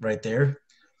right there,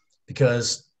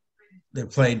 because they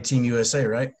played Team USA,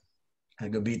 right? Had a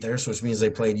good beat there, so which means they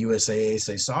played USA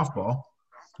ASA softball.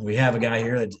 We have a guy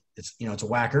here that it's a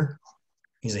whacker.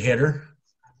 He's a hitter.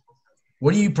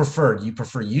 What do you prefer? Do you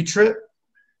prefer U-Trip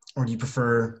or do you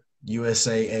prefer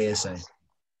USA ASA?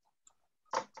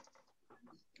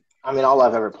 I mean, all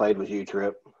I've ever played was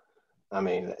U-Trip. I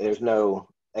mean, there's no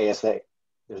ASA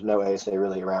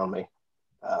really around me.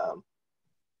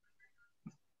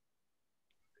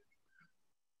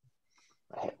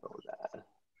 My headphones died.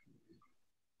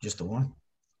 Just the one?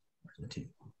 Or the two?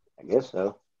 I guess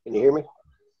so. Can you hear me?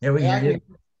 Yeah, we can hear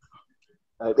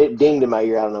you. It dinged in my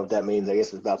ear. I don't know what that means. I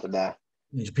guess it's about to die.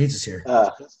 Your pizza's here.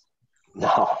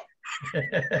 No.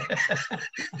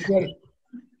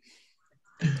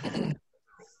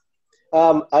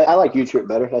 I like U-Trip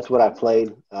better. That's what I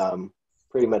played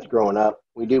pretty much growing up.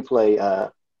 We do play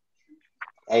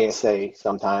ASA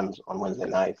sometimes on Wednesday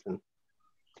nights, and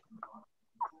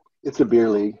it's a beer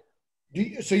league.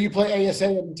 So you play ASA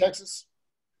in Texas?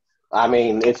 I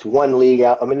mean, it's one league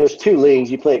out. I mean, there's two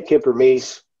leagues. You play at Kipper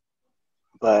Meese,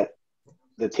 but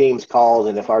the team's called,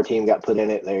 and if our team got put in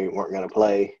it, they weren't going to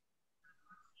play.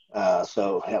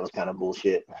 So that was kind of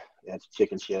bullshit. That's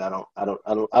chicken shit. I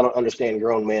don't understand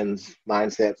grown men's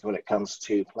mindsets when it comes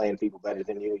to playing people better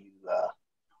than you.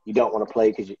 You don't want to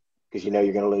play because you know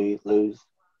you're going to lose.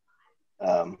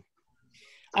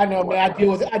 I know, man. I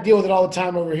deal with it all the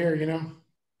time over here. You know.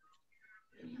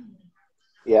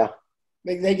 Yeah.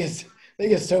 They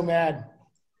get so mad.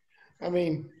 I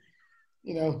mean,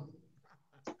 you know.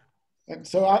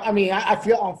 So I mean, I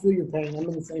feel your pain. I'm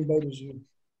in the same boat as you.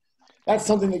 That's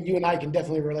something that you and I can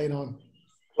definitely relate on.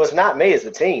 Well, it's not me, it's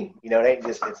the team. You know, it ain't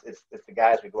just it's the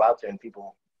guys we go out there and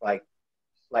people like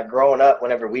growing up.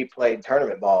 Whenever we played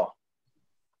tournament ball,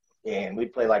 and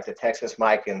we'd play like the Texas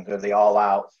Micans or the All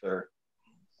Outs or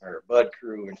Bud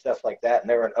Crew and stuff like that, and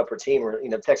they were an upper team. Or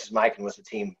Texas Mican was the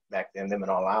team back then, them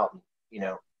and All Out. And,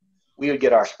 we would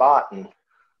get our spot, and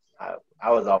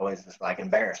I was always just like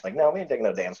embarrassed. Like, no, we ain't taking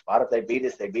no damn spot. If they beat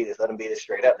us, they beat us. Let them beat us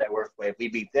straight up. That works. If we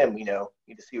beat them, you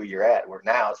need to see where you're at. Where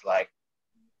now it's like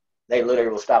they literally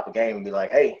will stop a game and be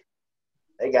like, hey,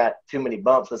 they got too many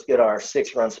bumps. Let's get our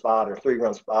 6-run spot or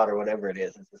 3-run spot or whatever it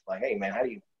is. It's just like, hey, man, how do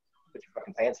you put your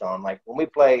fucking pants on? Like when we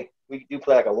do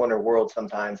play like a Wonder World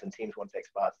sometimes, and teams want to take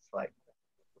spots. It's like, what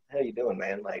the hell are you doing,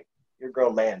 man? Like you're a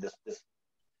grown man. Just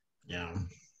yeah.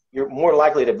 You're more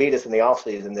likely to beat us in the off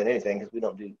season than anything because we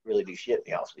don't really do shit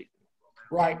in the off season.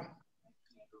 Right.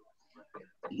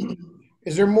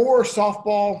 Is there more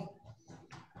softball?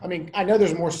 I mean, I know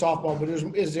there's more softball, but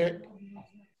is there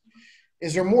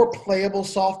more playable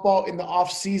softball in the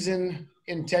off season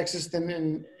in Texas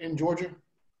than in Georgia?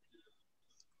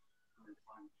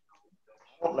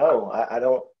 I don't know. I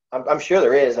don't. I'm sure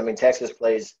there is. I mean, Texas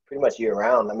plays pretty much year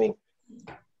round. I mean,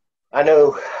 I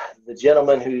know the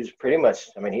gentleman who's pretty much.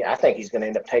 I mean, I think he's going to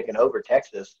end up taking over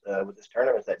Texas with this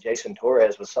tournament. That Jason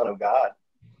Torres was Son of God.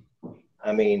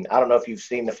 I mean, I don't know if you've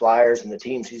seen the flyers and the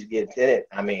teams he's getting in it.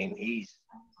 I mean, he's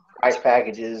price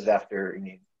packages after.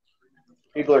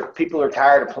 People are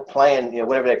tired of playing.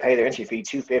 Whatever they pay their entry fee,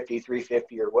 $250,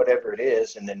 $350, or whatever it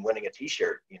is, and then winning a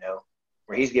T-shirt.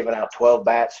 Where he's giving out 12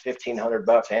 bats,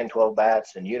 $1,500 and 12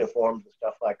 bats and uniforms and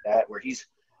stuff like that, where he's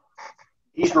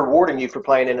rewarding you for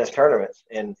playing in his tournaments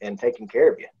and taking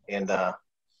care of you. And I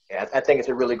think it's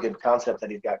a really good concept that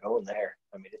he's got going there.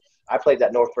 I mean, I played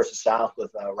that North versus South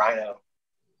with Rhino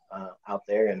out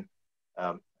there, and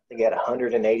I think he had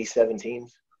 187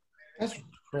 teams. That's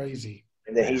crazy.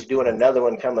 And then he's doing another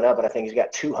one coming up, and I think he's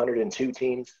got 202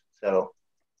 teams. So,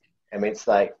 I mean, it's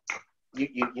like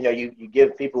you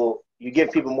give people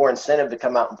more incentive to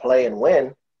come out and play and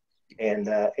win, and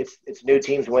it's new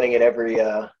teams winning it every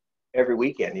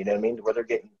weekend. You know what I mean? Where they're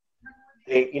getting,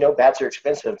 bats are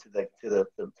expensive to the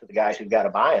guys who've got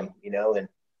to buy them. And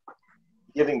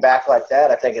giving back like that,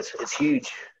 I think it's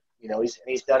huge.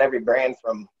 He's done every brand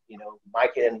from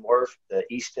Mikan and Worth to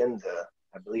Easton to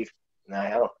I believe. No,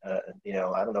 I don't. I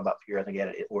don't know about Pure. I think he had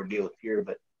an ordeal with Pure,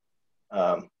 but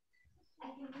I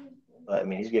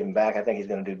mean, he's giving back. I think he's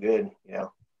going to do good.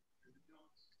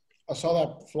 I saw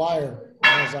that flyer,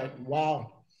 and I was like,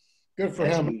 "Wow, good for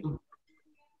him."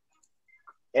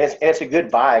 And it's a good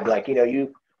vibe. Like you go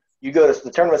to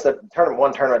the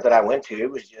tournament that I went to. It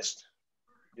was just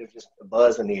a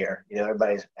buzz in the air.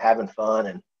 Everybody's having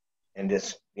fun and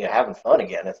just having fun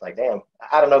again. It's like, damn.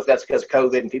 I don't know if that's because of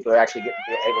COVID and people are actually able to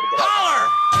get out.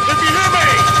 If you hear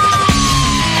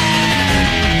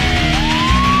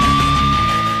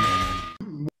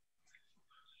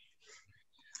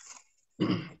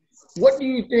me. What do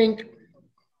you think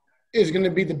is going to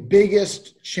be the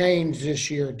biggest change this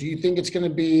year? Do you think it's going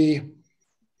to be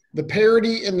the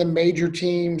parity in the major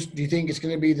teams? Do you think it's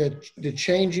going to be the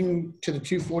changing to the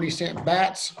 240-cent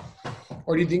bats?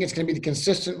 Or do you think it's going to be the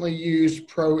consistently used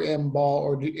pro M ball?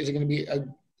 Or is it going to be a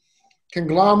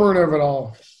conglomerate of it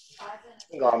all?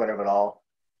 Conglomerate of it all.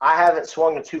 I haven't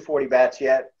swung the 240 bats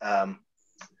yet. I've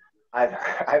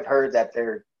heard that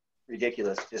they're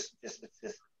ridiculous. Just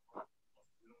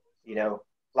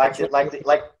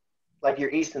like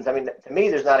your Eastons. I mean, to me,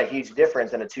 there's not a huge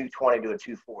difference in a 220 to a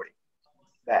 240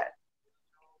 bat.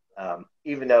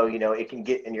 Even though, it can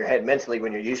get in your head mentally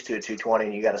when you're used to a 220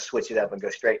 and you got to switch it up and go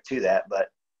straight to that. But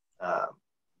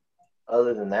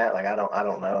other than that, like, I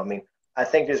don't know. I mean, I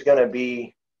think there's going to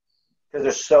be, because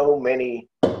there's so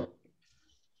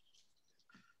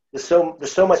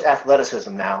much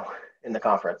athleticism now in the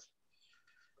conference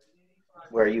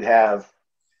where you have,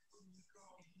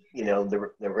 the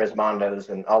Resmondos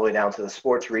and all the way down to the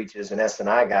sports reaches and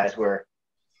S&I guys where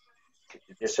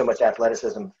there's so much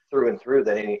athleticism through and through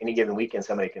that any given weekend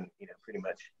somebody can, pretty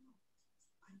much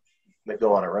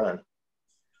go on a run.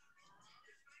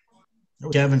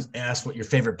 Kevin asked what your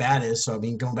favorite bat is. So, I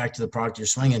mean, going back to the product you're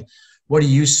swinging, what do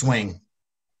you swing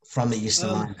from the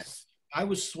Easton line? I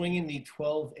was swinging the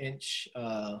 12-inch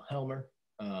Helmer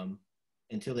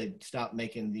until they stopped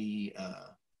making the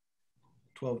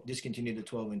discontinued the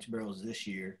 12-inch barrels this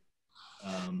year.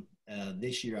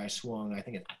 This year I swung, I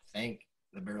think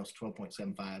the barrel's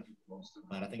 12.75,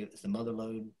 but I think it's the mother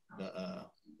load. 12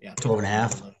 and a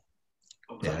half.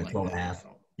 Yeah, 12 and a half.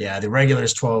 Yeah, the regular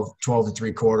is 12 and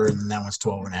 3/4, and then that one's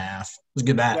 12 and a half. It was a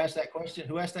good bat.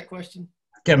 Who asked that question?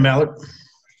 Kevin Ballard.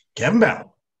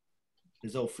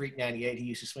 his old Freak 98 he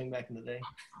used to swing back in the day.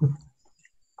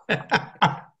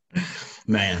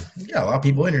 Man, you got a lot of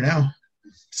people in here now.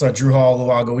 Saw Drew Hall a little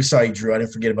while ago. We saw you, Drew. I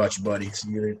didn't forget about you, buddy. So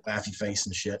you're laughy face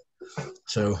and shit.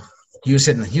 So he was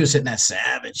hitting that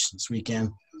savage this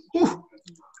weekend. Whew.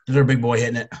 There's our big boy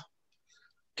hitting it.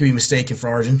 Could be mistaken for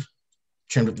Argen.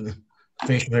 Trimmed up the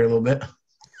facial hair a little bit.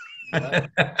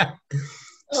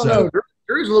 So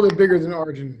Drew's a little bit bigger than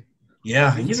Argen.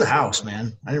 Yeah, he's a house,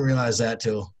 man. I didn't realize that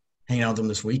till hanging out with him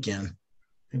this weekend.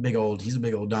 He's a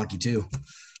big old donkey too.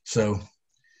 So,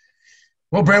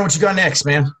 well, Brandon, what you got next,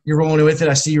 man? You're rolling with it.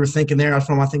 I see you were thinking there. I was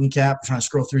on my thinking cap, trying to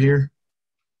scroll through here.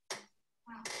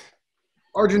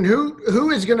 Argen,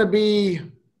 who is going to be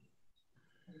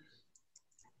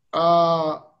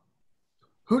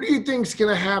who do you think is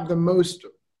going to have the most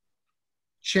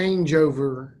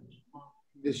changeover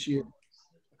this year?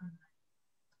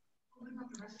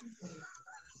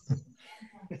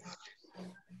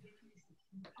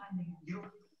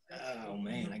 Oh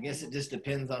man, I guess it just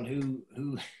depends on who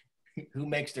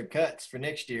makes their cuts for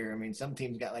next year. I mean, some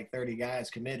teams got like 30 guys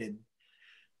committed,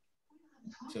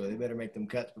 so they better make them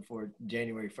cuts before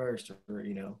January 1st. Or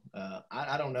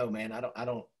I don't know, man.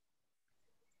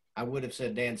 I would have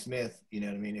said Dan Smith. You know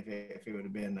what I mean? If it would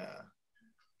have been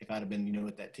if I'd have been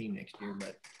with that team next year,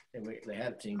 but they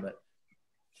had a team, but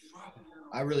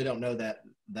I really don't know that,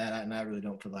 and I really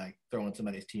don't feel like throwing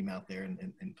somebody's team out there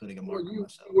and putting a mark on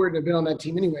myself. You wouldn't have been on that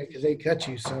team anyway because they cut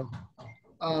you. So,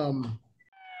 Holler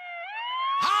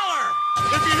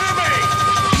if you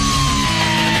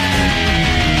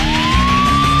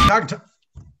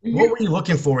hear me. What were you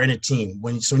looking for in a team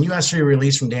when you asked for your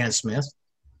release from Dan Smith?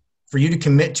 For you to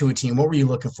commit to a team, what were you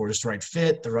looking for? Just the right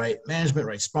fit, the right management,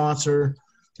 right sponsor?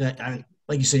 Like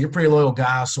you said, you're a pretty loyal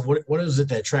guy. So what is it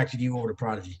that attracted you over to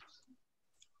Prodigy?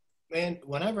 Man,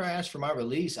 whenever I asked for my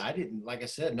release, I didn't, like I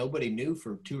said, nobody knew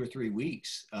for 2 or 3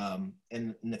 weeks. And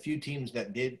the few teams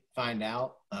that did find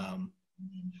out,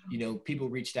 people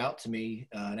reached out to me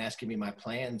and asking me my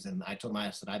plans. And I told them, I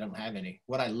said, I don't have any.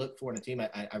 What I look for in a team,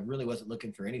 I really wasn't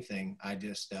looking for anything. I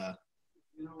just,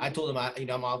 I told them,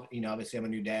 obviously I'm a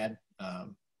new dad.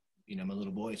 I'm a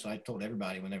little boy. So I told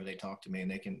everybody whenever they talk to me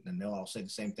and they'll all say the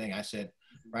same thing. I said,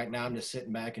 right now I'm just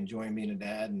sitting back, enjoying being a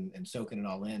dad and soaking it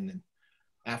all in. And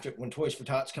when Toys for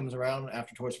Tots comes around,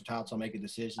 after Toys for Tots, I'll make a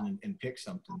decision and pick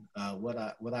something. What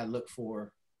I look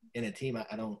for in a team,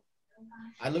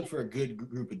 I look for a good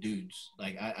group of dudes.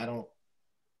 Like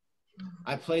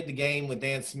I played the game with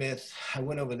Dan Smith. I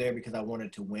went over there because I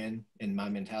wanted to win. And my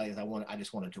mentality is I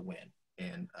just wanted to win.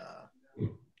 And,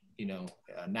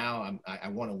 now I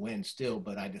want to win still,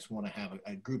 but I just want to have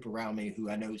a group around me who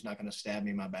I know is not going to stab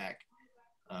me in my back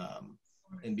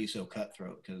and be so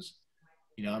cutthroat. Because,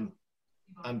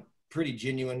 I'm pretty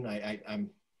genuine. I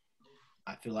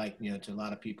feel like, to a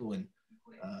lot of people, and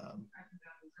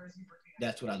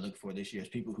that's what I look for this year is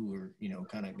people who are,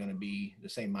 kind of going to be the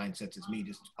same mindsets as me,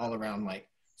 just all around, like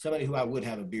somebody who I would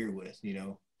have a beer with,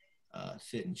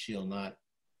 sit and chill, not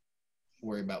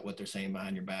worry about what they're saying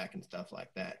behind your back and stuff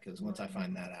like that. Because once I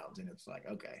find that out, then it's like,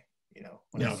 okay,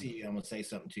 when I see you, I'm going to say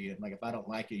something to you. Like if I don't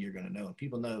like you, you're going to know. And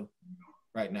people know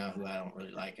right now who I don't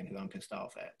really like and who I'm pissed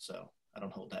off at. So I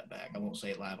don't hold that back. I won't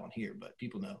say it live on here, but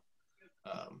people know.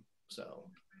 So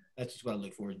that's just what I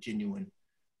look for, is genuine,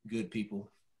 good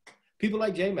people. People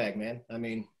like J-Mac, man. I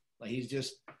mean, like he's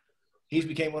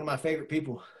became one of my favorite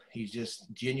people. He's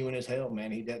just genuine as hell,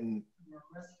 man. He doesn't,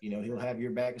 he'll have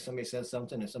your back if somebody says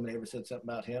something. If somebody ever said something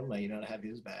about him, to have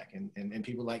his back. And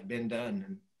people like Ben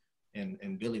Dunn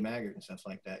and Billy Maggart and stuff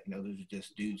like that. Those are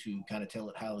just dudes who kind of tell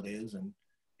it how it is and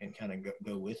kind of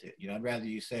go with it. I'd rather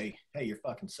you say, hey, you're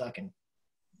fucking sucking,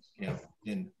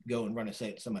 than go and run and say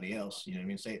it to somebody else. You know what I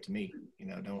mean? Say it to me.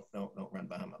 Don't run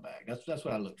behind my back. That's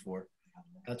what I look for.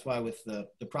 That's why with the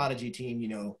Prodigy team,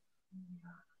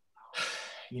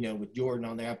 with Jordan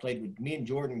on there, I played with me and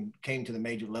Jordan came to the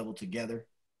major level together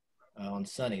on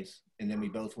Sunnies, and then we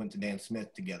both went to Dan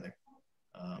Smith together.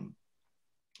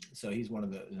 So he's one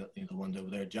of the ones over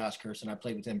there. Josh Kirsten, I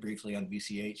played with him briefly on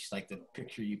VCH, like the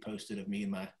picture you posted of me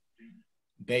and my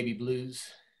baby blues.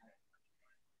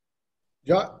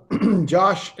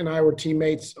 Josh and I were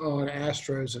teammates on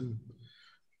Astros, and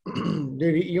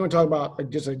dude, you want to talk about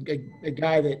just a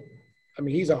guy that,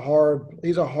 he's a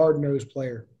hard-nosed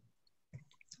player.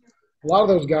 A lot of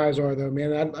those guys are, though,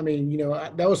 man.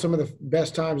 That was some of the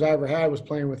best times I ever had was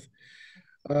playing with,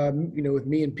 with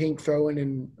me and Pink throwing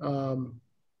and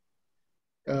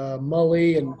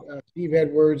Mully and Steve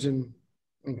Edwards and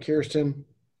Kirsten,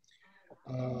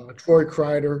 Troy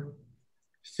Kreider,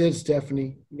 Sid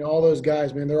Stephanie, all those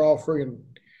guys, man. They're all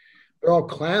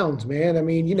clowns, man.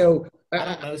 I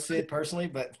don't know Sid personally,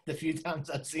 but the few times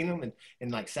I've seen him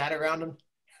and like sat around him,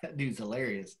 that dude's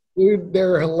hilarious. Dude,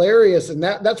 they're hilarious, and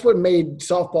that's what made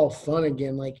softball fun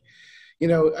again. Like, you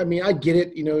know, I mean, I get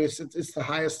it. You know, it's the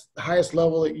highest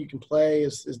level that you can play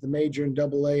is the major and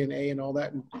double A and A and all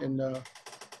that, and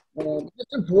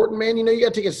it's important, man. You know, you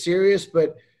got to take it serious.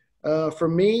 But for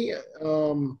me,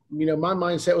 you know, my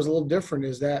mindset was a little different.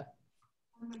 Is that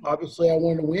obviously I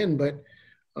wanted to win, but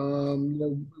you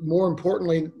know, more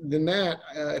importantly than that,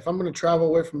 if I'm going to travel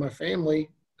away from my family,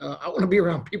 I want to be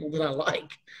around people that I like.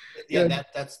 Yeah,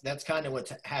 that's kind of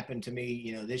what's happened to me.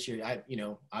 You know, this year, you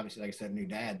know, obviously, like I said, new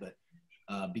dad, but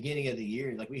beginning of the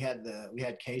year, like we had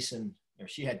Kaysen, or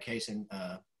she had Kaysen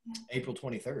April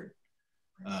 23rd.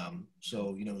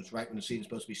 So, you know, it's right when the season's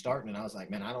supposed to be starting, and I was like,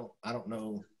 man, I don't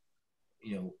know,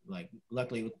 you know, like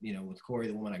luckily with, you know, with Corey,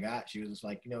 the woman I got, she was just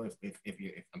like, you know, if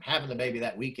I'm having the baby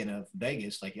that weekend of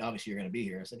Vegas, like obviously you're going to be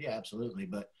here. I said, yeah, absolutely.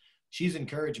 But she's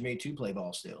encouraged me to play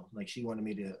ball still. Like she wanted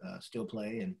me to still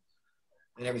play and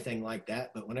everything like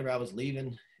that. But whenever I was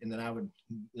leaving, and then I would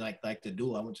like the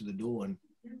duel, I went to the duel and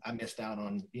I missed out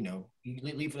on, you know, you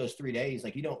leave for those 3 days.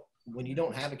 Like when you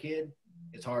don't have a kid,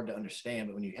 it's hard to understand.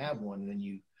 But when you have one, and then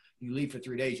you leave for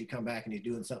 3 days, you come back and you're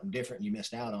doing something different and you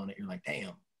missed out on it. You're like,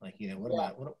 damn, like, you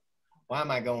know, why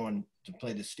am I going to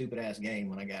play this stupid ass game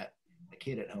when I got a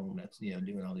kid at home that's, you know,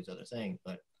 doing all these other things?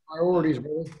 But Priorities,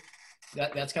 bro.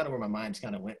 That's kind of where my mind's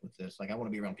kind of went with this. Like I want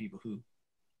to be around people who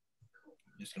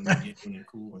just gonna be genuine and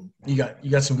cool. And you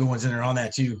got some good ones in there on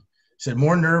that too. Said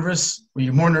more nervous. Were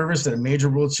you more nervous at a major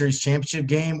World Series championship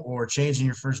game or changing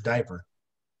your first diaper?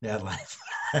 Dad life.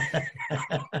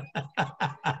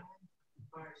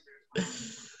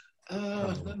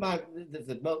 What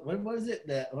was it?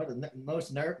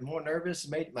 More nervous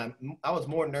made I was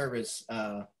more nervous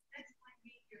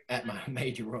at my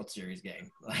major World Series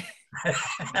game. Like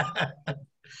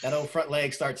that old front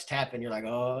leg starts tapping. You're like,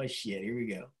 oh shit, here we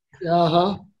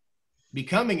go.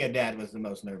 Becoming a dad was the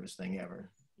most nervous thing ever,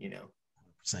 you know.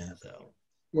 So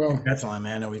well, definitely,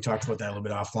 man. I know we talked about that a little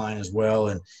bit offline as well,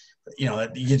 and you know,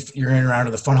 you're in and around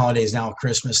to the fun holidays now,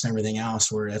 Christmas and everything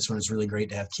else, where that's when it's really great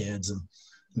to have kids and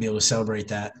be able to celebrate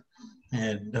that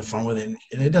and have fun with it.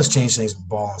 And it does change things with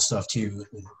ball and stuff too.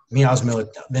 Me, I was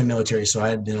been military, so I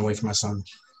had been away from my son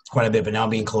quite a bit, but now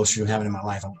being closer to him, having him in my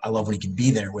life, I love when he can be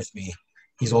there with me.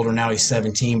 He's older now, he's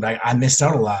 17, but I missed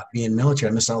out a lot being military.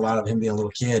 I missed out a lot of him being a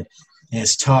little kid, and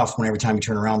it's tough when every time you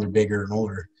turn around, they're bigger and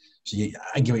older. So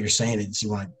I get what you're saying. It's you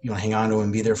want to hang on to him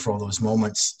and be there for all those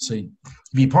moments. So you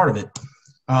be part of it.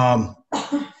 Rhino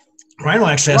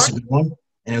actually asked a good one,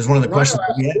 and it was one of the questions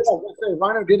that we had.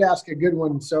 Rhino did ask a good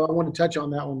one, so I want to touch on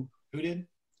that one. Who did?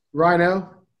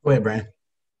 Rhino. Go ahead, Brian.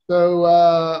 So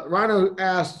Rhino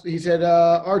asked, he said,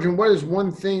 Arjun, what is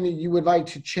one thing that you would like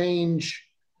to change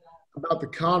about the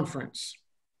conference?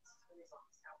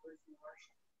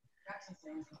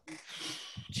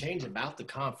 Change about the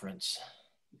conference.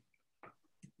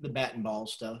 The bat and ball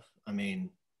stuff. I mean,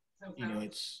 you know,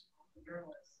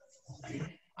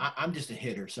 I'm just a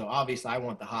hitter. So obviously I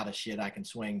want the hottest shit I can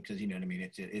swing because, you know what I mean?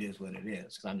 It is what it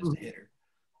is because I'm just a hitter.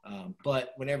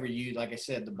 But whenever you, like I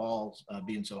said, the balls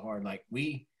being so hard, like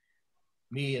me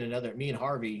and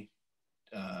Harvey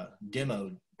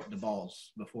demoed the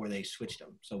balls before they switched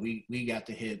them. So we got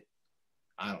to hit,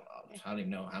 I don't even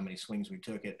know how many swings we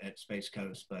took at Space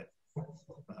Coast, but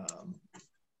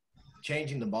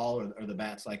changing the ball or the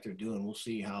bats like they're doing, we'll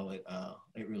see how it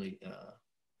really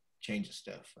changes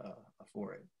stuff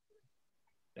for it.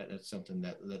 That's something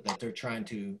that they're trying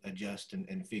to adjust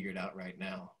and figure it out right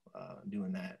now,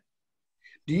 doing that.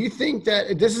 Do you think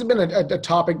that this has been a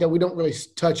topic that we don't really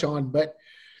touch on, but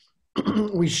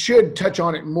we should touch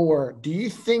on it more? Do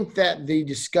you think that the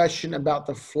discussion about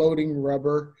the floating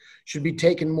rubber should be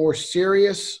taken more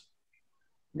serious?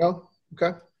 No?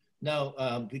 Okay.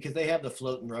 No, because they have the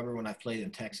floating rubber when I played in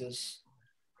Texas,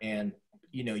 and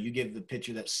you know, you give the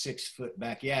pitcher that 6 foot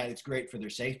back. Yeah, it's great for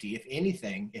their safety. If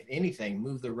anything,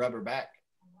 move the rubber back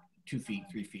 2 feet,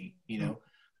 3 feet. You know,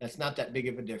 that's not that big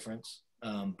of a difference.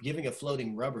 Giving a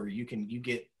floating rubber, you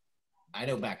get. I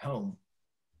know back home,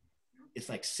 it's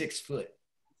like 6 foot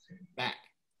back,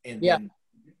 and then,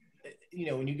 you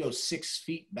know, when you go 6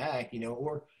 feet back, you know,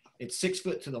 or it's 6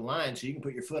 foot to the line, so you can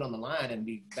put your foot on the line and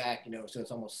be back, you know, so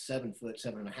it's almost 7 foot,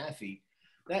 7.5 feet.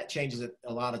 That changes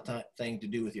a lot of thing to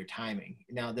do with your timing.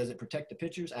 Now, does it protect the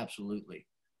pitchers? Absolutely.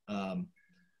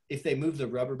 If they move the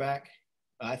rubber back,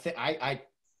 I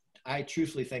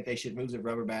truthfully think they should move the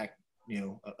rubber back, you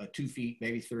know, 2 feet,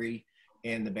 maybe 3,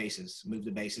 and the bases, move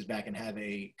the bases back and have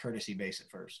a courtesy base at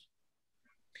first.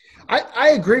 I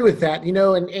agree with that, you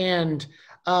know, and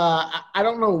I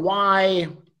don't know why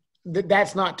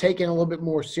that's not taken a little bit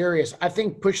more serious. I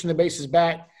think pushing the bases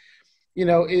back,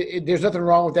 there's nothing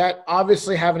wrong with that.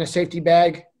 Obviously, having a safety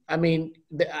bag, I mean,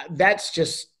 that's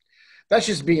just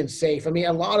being safe. I mean,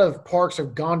 a lot of parks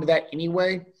have gone to that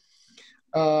anyway.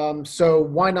 So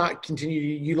why not continue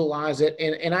to utilize it?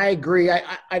 And I agree.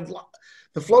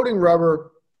 The floating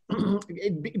rubber,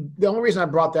 the only reason I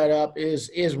brought that up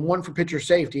is one for pitcher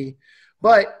safety,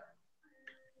 but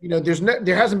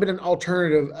there hasn't been an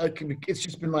alternative. It's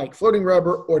just been like floating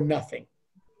rubber or nothing,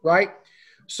 right?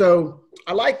 So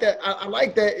I like that. I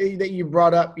like that you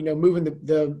brought up, moving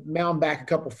the mound back a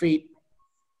couple feet.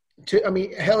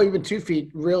 Hell, even 2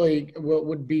 feet really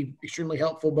would be extremely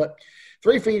helpful, but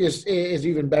 3 feet is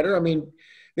even better. I mean,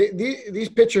 these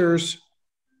pitchers,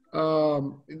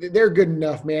 they're good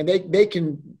enough, man. They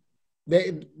can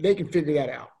figure that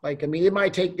out. Like, I mean,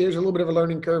 there's a little bit of a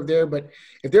learning curve there, but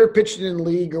if they're pitching in the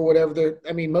league or whatever,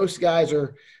 most guys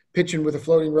are pitching with a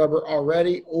floating rubber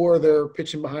already, or they're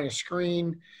pitching behind a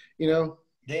screen,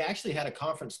 They actually had a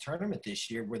conference tournament this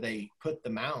year where they put the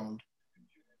mound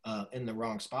in the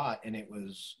wrong spot, and it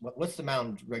was what's the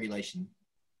mound regulation?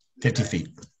 50 feet.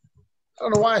 I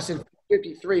don't know why I said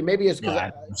 53. Maybe it's because I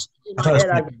thought it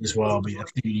was 50 as well, but I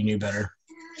think you knew better.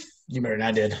 You better than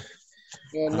I did.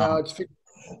 Yeah, no, it's 50.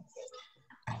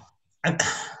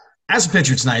 As a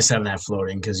pitcher, it's nice having that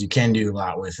floating because you can do a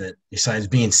lot with it. Besides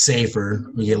being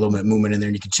safer, you get a little bit of movement in there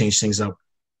and you can change things up,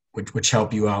 which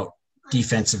help you out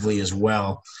defensively as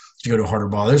well. If you go to a harder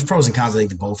ball, there's pros and cons, I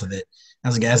think, to both of it.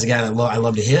 As a guy that I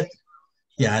love to hit,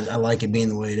 yeah, I like it being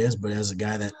the way it is. But as a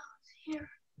guy that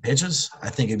pitches, I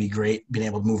think it'd be great being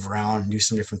able to move around and do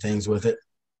some different things with it.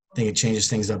 I think it changes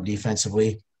things up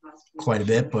defensively quite a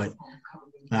bit. But,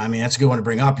 that's a good one to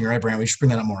bring up. You're right, Brandon. We should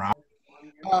bring that up more often.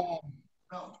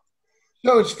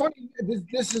 So it's funny.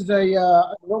 This is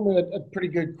normally a pretty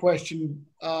good question.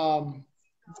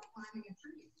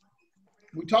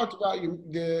 We talked about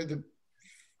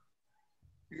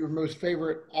your most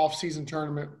favorite off-season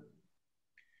tournament.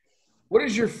 What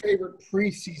is your favorite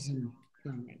preseason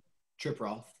tournament? Trip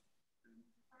Roth.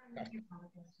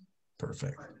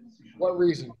 Perfect. What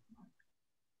reason?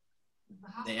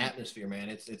 The atmosphere, man.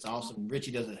 It's awesome.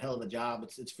 Richie does a hell of a job.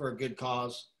 It's for a good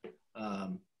cause.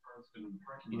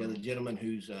 The gentleman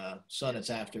whose son it's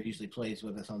after usually plays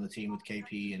with us on the team with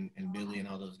KP and Billy and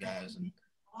all those guys. And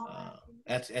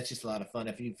that's just a lot of fun.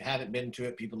 If you haven't been to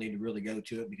it, people need to really go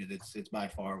to it because it's by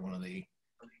far one of the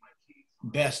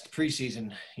best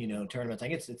preseason, tournaments. I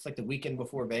think it's like the weekend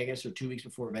before Vegas or 2 weeks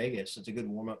before Vegas. It's a good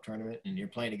warm-up tournament, and you're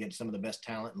playing against some of the best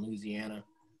talent in Louisiana.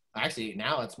 Actually,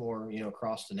 now it's more,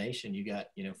 across the nation. You got,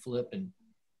 Flip and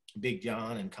Big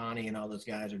John and Connie and all those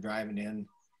guys are driving in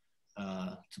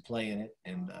to play in it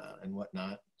and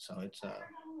whatnot. So it's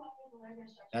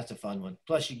that's a fun one.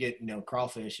 Plus you get,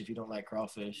 crawfish. If you don't like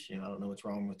crawfish, I don't know what's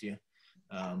wrong with you.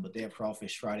 But they have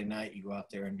crawfish Friday night. You go out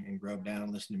there and grub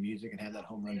down, listen to music, and have that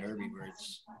home run derby where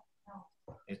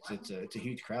it's a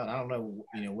huge crowd. I don't know,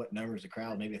 what numbers the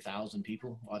crowd, maybe 1,000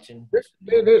 people watching.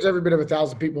 There's every bit of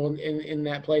 1,000 people in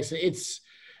that place. It's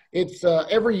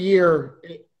every year.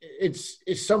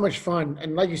 It's so much fun.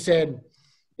 And like you said,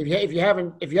 if you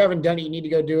haven't done it, you need to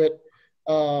go do it.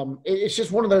 It's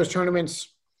just one of those tournaments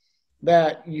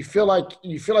that you feel like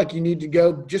you need to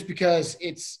go just because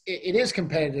it is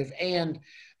competitive, and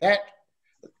that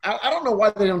I don't know why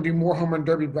they don't do more home run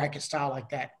derby bracket style like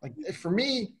that. Like, for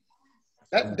me,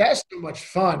 that's so much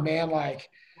fun, man. Like,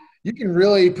 you can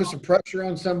really put some pressure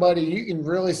on somebody. You can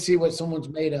really see what someone's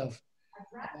made of.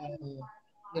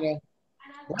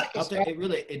 Out there,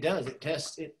 it does. It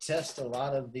tests a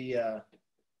lot of the.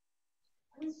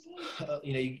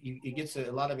 It gets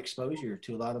a lot of exposure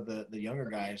to a lot of the younger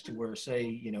guys to where,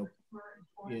 say,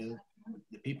 the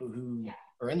people who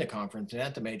are in the conference and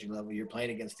at the major level, you're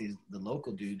playing against the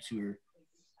local dudes who are,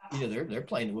 they're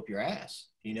playing to whoop your ass,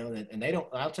 and they don't.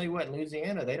 I'll tell you what, in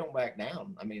Louisiana, they don't back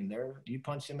down. I mean, you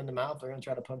punch them in the mouth, they're gonna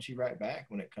try to punch you right back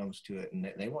when it comes to it,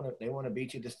 and they want to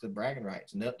beat you just to bragging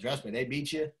rights. And trust me, they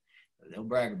beat you, they'll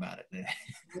brag about it.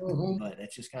 Mm-hmm. But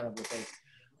that's just kind of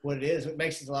what it is. It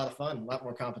makes it a lot of fun, a lot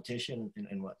more competition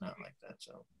and whatnot like that.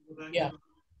 So yeah,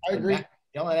 I agree.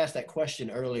 Y'all had asked that question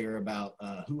earlier about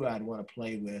who I'd want to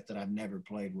play with that I've never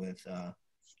played with.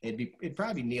 It'd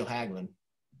probably be Neil Haglund.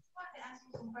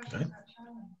 Okay.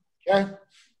 Yeah.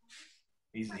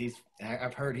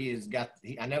 I've heard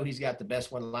I know he's got the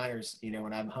best one-liners,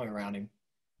 when I've hung around him.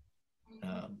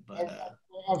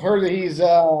 I've heard that he's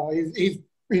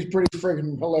pretty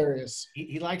friggin' hilarious.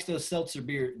 He likes those seltzer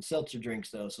drinks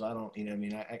though, so I don't,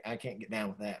 I can't get down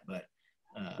with that. But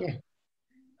yeah.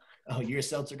 Oh, you're a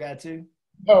seltzer guy too?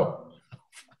 No.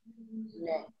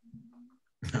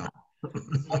 No.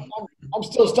 I'm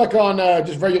still stuck on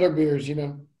just regular beers, you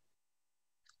know.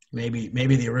 Maybe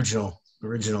the original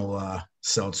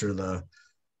seltzer, the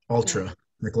Ultra,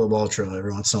 the Club Ultra.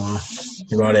 Every once in a while,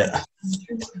 about it.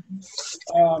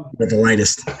 But the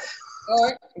lightest. All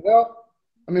right. Well,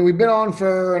 I mean, we've been on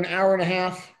for an hour and a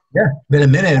half. Yeah, been a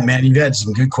minute, man. You've had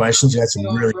some good questions. You had some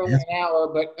really for good. An hour,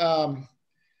 but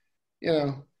you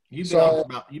know. You've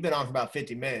been on for about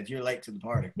 50 minutes. You're late to the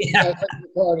party. Yeah.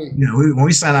 Party. You know, when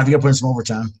we sign off, you got to put in some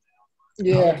overtime.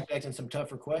 Yeah. I'm expecting some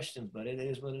tougher questions, but it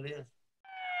is what it is.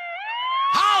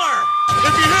 Holler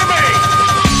if you hear me.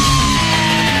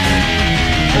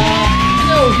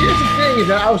 Here's the thing: is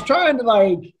that I was trying to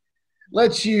like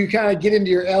let you kind of get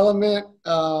into your element.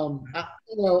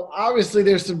 Obviously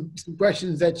there's some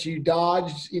questions that you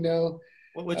dodged. Well,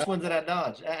 which ones did I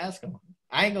dodge? Ask them.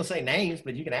 I ain't gonna say names,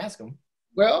 but you can ask them.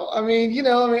 Well,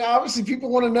 obviously people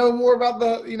want to know more about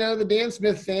the Dan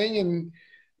Smith thing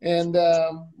and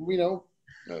the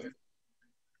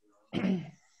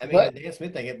Dan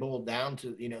Smith thing, it boiled down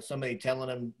to, somebody telling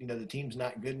him, the team's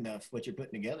not good enough, what you're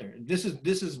putting together. This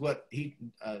is what he,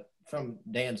 from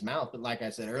Dan's mouth. But like I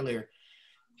said earlier,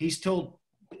 he's told,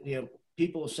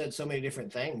 people have said so many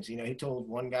different things. He told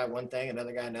one guy one thing,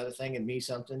 another guy another thing, and me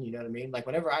something, you know what I mean? Like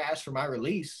whenever I asked for my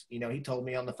release, he told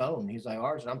me on the phone, he's like,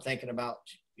 Argen, I'm thinking about,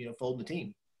 folding the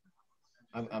team.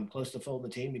 I'm close to folding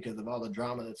the team because of all the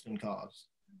drama that's been caused.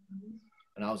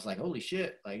 And I was like, holy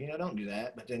shit, like, don't do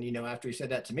that. But then, after he said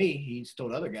that to me, he's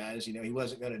told other guys, he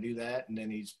wasn't going to do that. And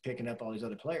then he's picking up all these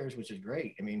other players, which is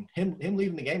great. I mean, him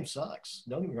leaving the game sucks.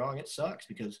 Don't get me wrong. It sucks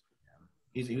because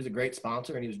he was a great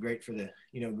sponsor and he was great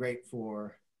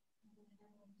for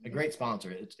a great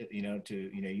sponsor.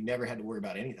 You never had to worry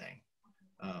about anything.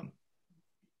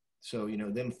 So,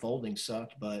 them folding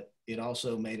sucked, but it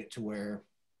also made it to where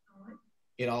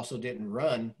it also didn't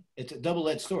run. It's a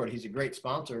double-edged sword. He's a great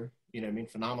sponsor.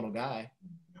 Phenomenal guy.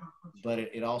 But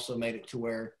it also made it to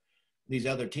where these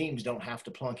other teams don't have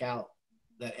to plunk out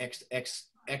that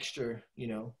extra,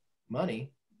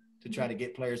 money to try to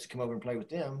get players to come over and play with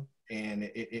them. And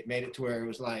it made it to where it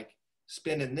was like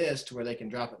spending this to where they can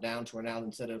drop it down to where now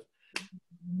instead of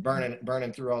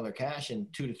burning through all their cash in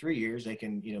 2 to 3 years, they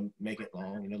can, make it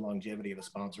long. Longevity of a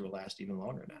sponsor will last even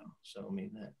longer now. So,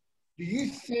 that. Do you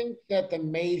think that the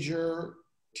major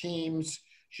teams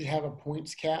should have a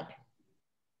points cap?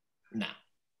 Nah.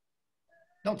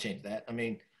 Don't change that. I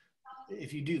mean,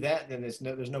 if you do that, then there's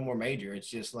no more major. It's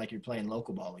just like you're playing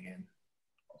local ball again.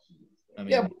 But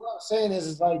what I'm saying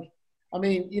is like,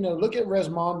 look at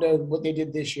Resmondo, what they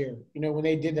did this year. When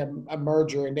they did a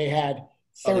merger and they had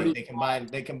 30.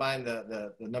 They combined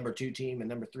the number 2 team and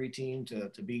number 3 team to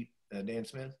beat Dan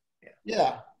Smith.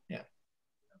 Yeah. Yeah.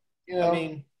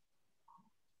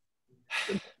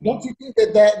 Don't you think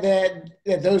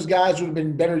that those guys would have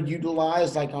been better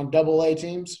utilized, like on AA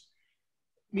teams?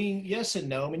 I mean, yes and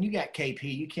no. I mean, you got KP.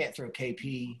 You can't throw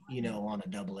KP, on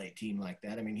a AA team like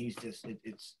that. I mean, he's just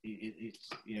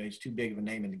he's too big of a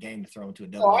name in the game to throw into a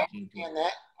AA team. I understand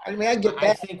that. I mean, I get that.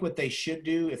 I think what they should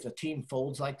do if a team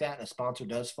folds like that and a sponsor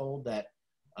does fold, that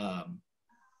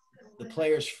the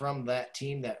players from that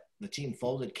team that the team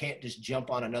folded can't just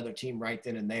jump on another team right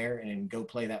then and there and go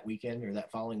play that weekend or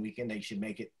that following weekend. They should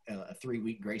make it a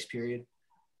 3-week grace period,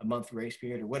 a month grace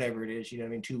period, or whatever it is.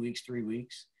 2 weeks, 3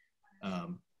 weeks.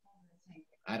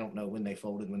 I don't know when they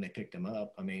folded, when they picked them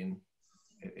up. I mean,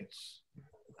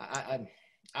 I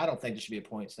don't think there should be a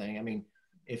points thing. I mean,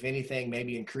 if anything,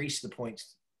 maybe increase the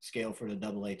points scale for the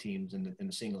AA teams and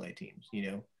the single A teams,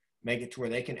 make it to where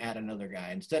they can add another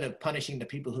guy instead of punishing the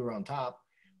people who are on top.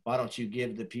 Why don't you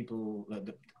give the people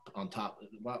on top,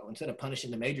 instead of punishing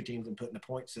the major teams and putting a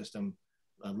point system,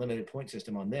 a limited point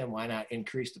system on them, why not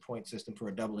increase the point system for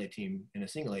a AA team and a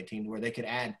single A team where they could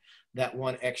add that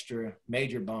one extra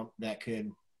major bump that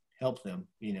could help them,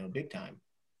 big time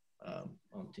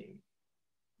on the team.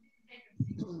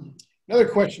 Another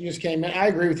question just came in. I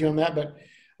agree with you on that, but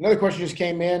another question just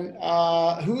came in.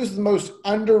 Who is the most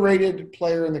underrated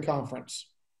player in the conference?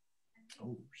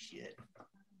 Oh, shit.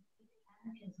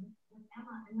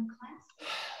 In the class.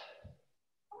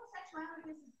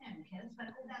 Homosexuality is a sin, kids, but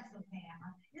that's okay,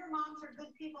 Emma. Your moms are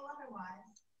good people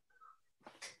otherwise.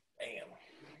 Damn,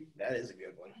 that is a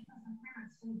good one. Some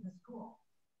parents sued the school.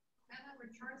 Emma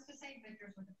returns to St.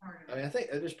 Victor's with the party. I mean, I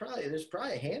think there's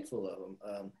probably a handful of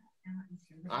them.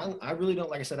 I really don't,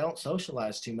 like I said, I don't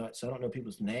socialize too much, so I don't know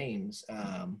people's names.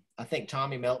 I think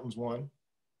Tommy Melton's one.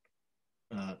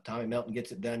 Tommy Melton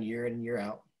gets it done year in and year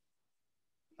out.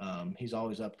 He's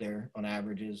always up there on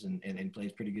averages and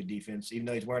plays pretty good defense, even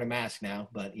though he's wearing a mask now,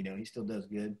 but, he still does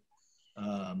good.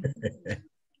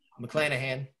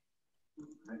 McClanahan.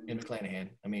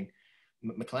 I mean,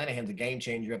 McClanahan's a game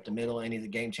changer up the middle, and he's a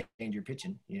game changer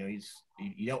pitching. You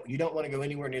know, you don't want to go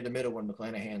anywhere near the middle when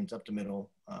McClanahan's up the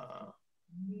middle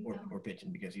or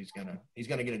pitching, because he's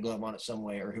gonna get a glove on it some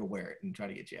way, or he'll wear it and try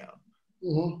to get you out.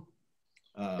 Mm-hmm.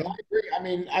 I agree. I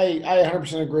mean, I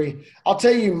 100% agree. I'll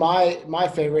tell you my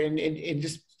favorite, and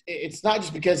just it's not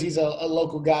just because he's a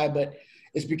local guy, but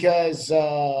it's because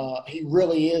he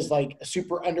really is like a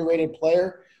super underrated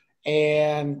player,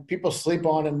 and people sleep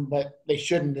on him, but they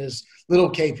shouldn't. Is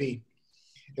little KP?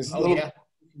 Yeah.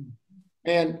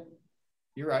 And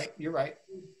you're right.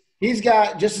 He's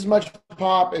got just as much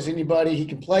pop as anybody. He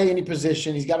can play any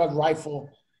position. He's got a rifle.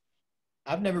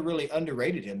 I've never really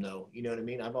underrated him, though. You know what I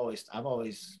mean? I've always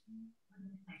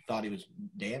thought he was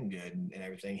damn good and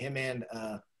everything. Him and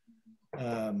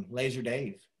Laser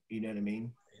Dave. You know what I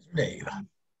mean? Dave.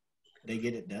 They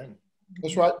get it done.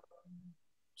 That's right.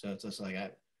 So it's just like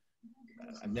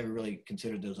I've never really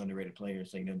considered those underrated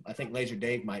players. So, you know, I think Laser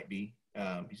Dave might be.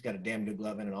 He's got a damn good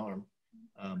glove and an arm.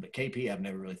 But KP, I've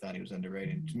never really thought he was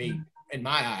underrated. To me, in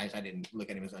my eyes, I didn't look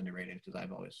at him as underrated because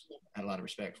I've always had a lot of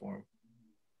respect for him.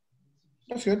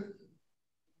 That's good.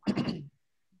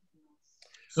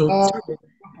 So,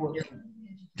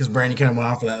 because Brandon kind of went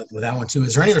off with that one too.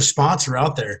 Is there any other sponsor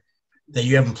out there that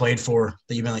you haven't played for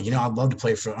that you've been like, you know, I'd love to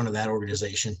play for under that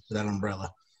organization, for that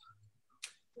umbrella?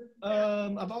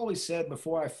 I've always said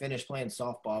before I finished playing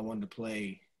softball, I wanted to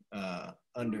play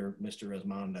under Mr.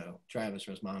 Resmondo, Travis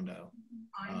Resmondo,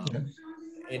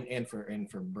 and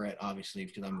for Brett, obviously,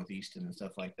 because I'm with Easton and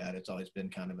stuff like that. It's always been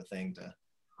kind of a thing to,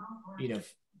 you know,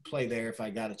 play there if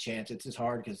I got a chance. It's just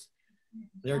hard because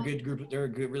they're a good group. They're a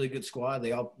really good squad.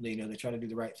 They all, you know, they try to do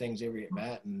the right things every at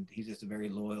bat, and he's just a very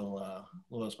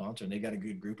loyal sponsor. And they got a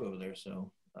good group over there.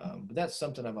 So, but that's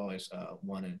something I've always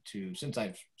wanted to. Since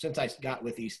I got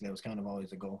with Easton, it was kind of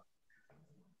always a goal.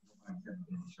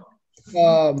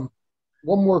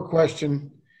 One more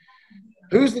question.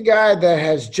 Who's the guy that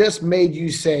has just made you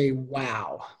say,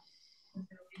 wow?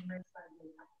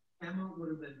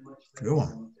 Good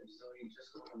one.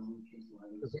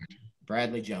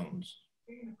 Bradley Jones.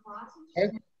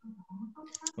 Okay.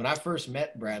 When I first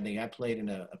met Bradley, I played in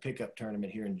a pickup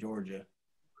tournament here in Georgia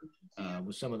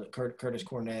with some of the Curtis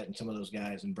Cornett and some of those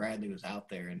guys, and Bradley was out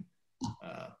there, and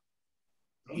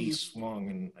he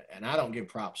swung, and I don't give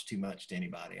props too much to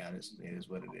anybody. It is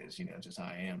what it is, you know, it's just how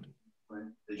I am.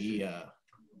 He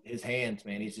his hands,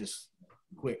 man, he's just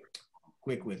quick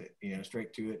with it, you know,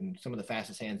 straight to it, and some of the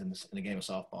fastest hands in the game of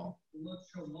softball.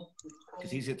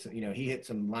 Because he hit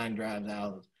some line drives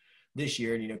out this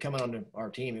year, and, you know, coming on to our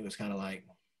team, it was kind of like,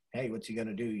 hey, what's he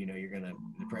gonna do? You know,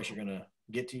 the pressure gonna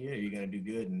get to you, or you're gonna do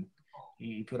good, and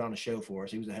he put on a show for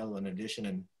us. He was a hell of an addition,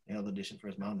 and a hell of an addition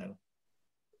for Resmondo.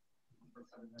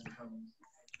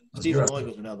 Stephen Lloyd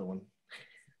was another one.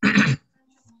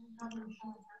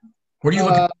 What are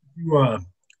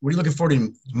you looking forward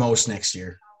to most next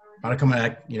year? About to come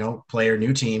back, you know, player,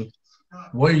 new team.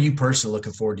 What are you personally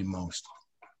looking forward to most?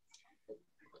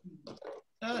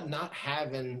 Not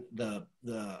having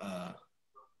not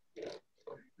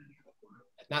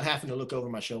having to look over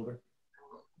my shoulder.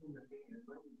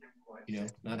 You know,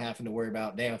 not having to worry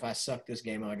about, damn, if I suck this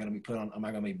game, am I going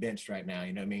to be benched right now?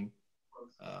 You know what I mean?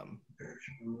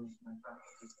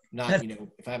 Not, you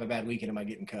know, if I have a bad weekend, am I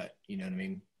getting cut? You know what I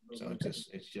mean? So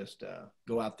it's just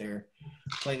go out there,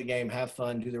 play the game, have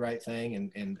fun, do the right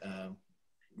thing, and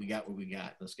we got what we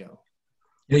got. Let's go.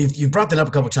 You know, you've brought that up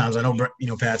a couple of times. I know, you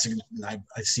know, Pat,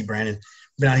 I see Brandon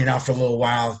been out here now for a little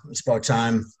while. It's about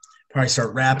time probably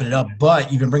start wrapping it up.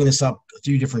 But you've been bringing this up a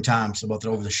few different times about the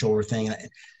over-the-shoulder thing. And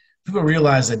people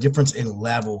realize the difference in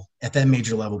level at that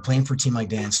major level, playing for a team like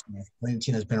Dan Smith, playing a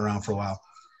team that's been around for a while,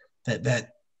 that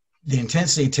the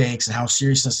intensity it takes and how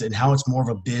seriousness and how it's more of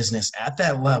a business at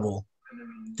that level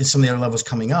than some of the other levels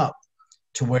coming up,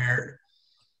 to where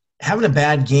having a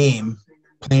bad game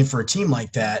playing for a team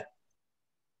like that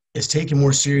is taken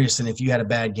more serious than if you had a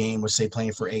bad game with, say,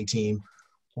 playing for A team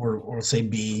or say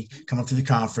B, coming through the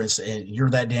conference, and you're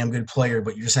that damn good player,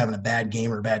 but you're just having a bad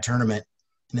game or a bad tournament,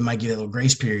 and they might give you a little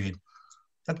grace period.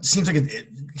 That seems like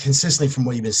consistently from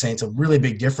what you've been saying, it's a really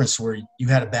big difference where you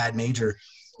had a bad major,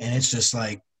 and it's just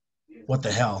like, what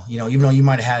the hell? You know, even though you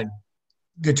might have had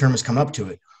good tournaments come up to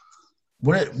it.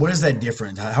 What is that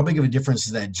difference? How big of a difference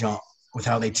is that jump with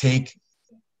how they take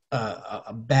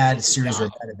a bad series or a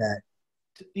bad?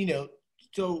 You know,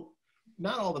 so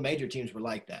not all the major teams were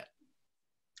like that.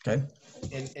 Okay.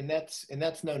 And that's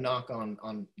no knock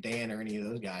on Dan or any of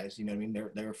those guys. You know what I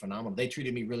mean? They're phenomenal. They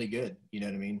treated me really good. You know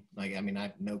what I mean? Like, I mean, I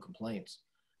have no complaints.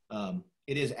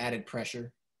 It is added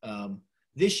pressure.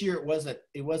 This year it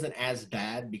wasn't as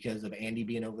bad because of Andy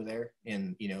being over there,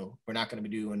 and, you know, we're not going to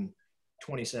be doing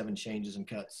 27 changes and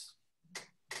cuts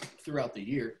throughout the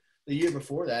year. The year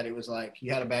before that, it was like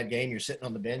you had a bad game, you're sitting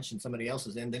on the bench and somebody else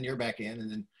is in, then you're back in.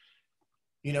 And then,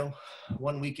 you know,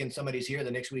 one weekend somebody's here,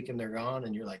 the next weekend they're gone,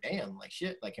 and you're like, damn, like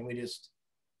shit, like can we just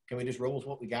roll with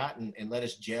what we got and let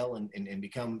us gel and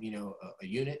become, you know, a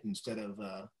unit instead of,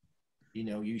 you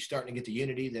know, you starting to get the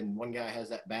unity, then one guy has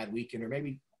that bad weekend or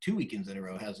maybe 2 weekends in a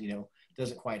row has, you know,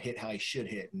 doesn't quite hit how he should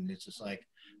hit. And it's just like,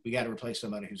 we got to replace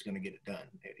somebody who's going to get it done.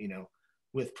 You know,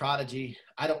 with Prodigy,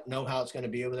 I don't know how it's going to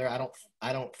be over there.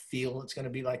 I don't feel it's going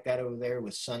to be like that over there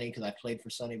with Sonny, because I played for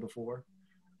Sonny before.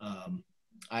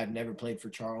 I've never played for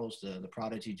Charles, the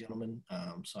Prodigy gentleman,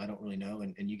 so I don't really know.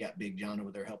 And you got Big John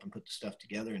over there helping put the stuff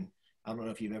together. And I don't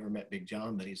know if you've ever met Big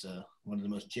John, but he's one of the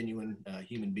most genuine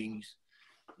human beings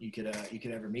you could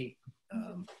ever meet.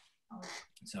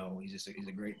 So he's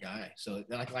a great guy. So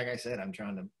like I said, I'm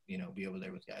trying to, you know, be over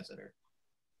there with guys that are,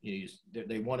 you know,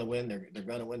 they want to win. They're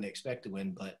going to win. They expect to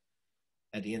win. But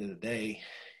at the end of the day,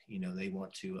 you know, they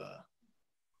want to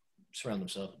surround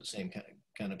themselves with the same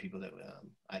kind of people that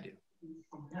I do.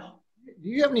 Do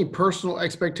you have any personal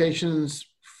expectations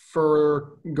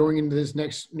for going into this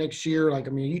next year? Like,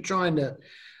 I mean,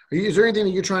 is there anything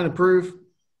that you're trying to prove?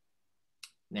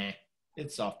 Nah,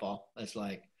 it's softball. It's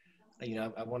like, you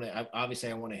know, I want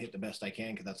to hit the best I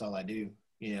can because that's all I do.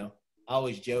 You know, I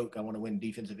always joke I want to win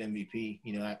defensive MVP.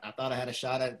 You know, I thought I had a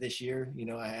shot at it this year. You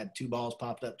know, I had 2 balls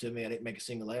popped up to me. I didn't make a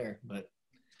single error, but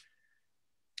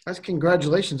that's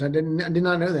congratulations. I did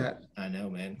not know that. I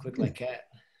know, man. Quick like cat.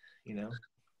 You know.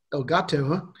 El Gato,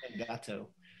 huh? El Gato.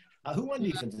 Who won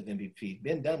defensive MVP?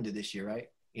 Ben Dunn did this year, right?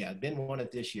 Yeah, Ben won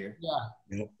it this year. Yeah.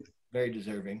 Yep. Very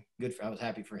deserving. I was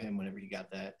happy for him whenever he got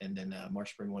that. And then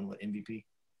Marsh Spring won what, MVP?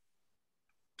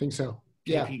 Think so.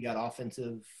 Yeah. He got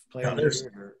offensive player of the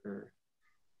year or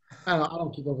I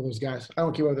don't keep up with those guys. I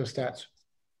don't keep up with those stats.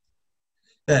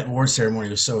 That award ceremony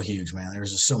was so huge, man. There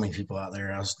was just so many people out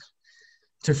there.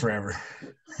 Took forever.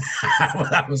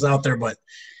 I was out there, but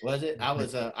was it? I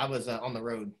was on the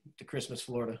road to Christmas,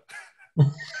 Florida.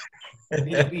 You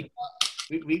know,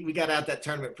 we got out that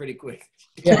tournament pretty quick.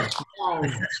 Yeah.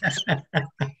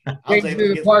 Changing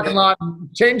in the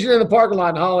parking lot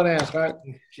and hauling ass, right?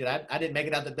 Shit, I didn't make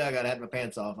it out the dugout. I had my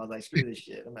pants off. I was like, screw this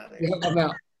shit. I'm out of here. Yeah, I'm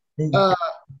out.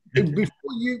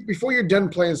 Before you're done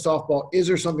playing softball, is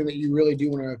there something that you really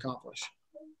do want to accomplish?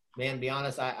 Man, to be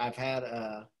honest, I've had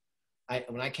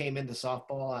when I came into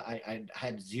softball, I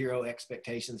had 0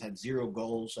 expectations, had 0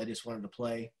 goals. I just wanted to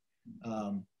play.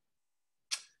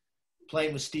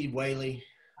 Playing with Steve Whaley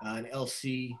and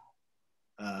LC,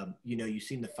 you know, you've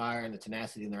seen the fire and the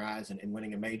tenacity in their eyes and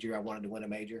winning a major. I wanted to win a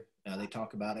major. They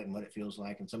talk about it and what it feels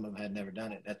like, and some of them had never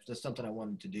done it. That's just something I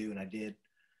wanted to do, and I did.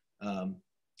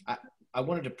 I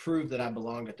wanted to prove that I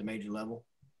belonged at the major level.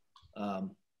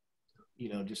 You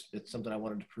know, just it's something I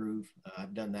wanted to prove.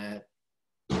 I've done that.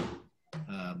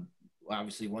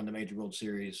 Obviously won the Major World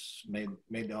Series, made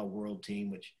the all-world team,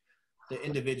 which the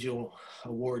individual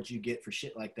awards you get for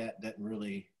shit like that doesn't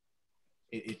really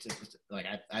it's like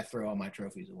I throw all my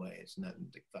trophies away. It's nothing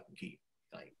to fucking keep.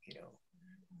 Like, you know,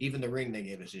 even the ring they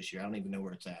gave us this year, I don't even know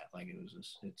where it's at. Like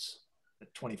it's a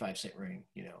 25-cent ring,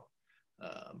 you know.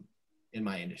 In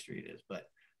my industry it is. But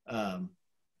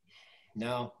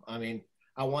no, I mean,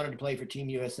 I wanted to play for Team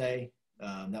USA.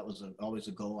 That was always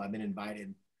a goal. I've been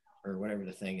invited, or whatever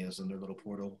the thing is in their little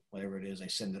portal, whatever it is, they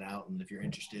send it out. And if you're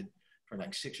interested, for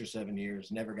like 6 or 7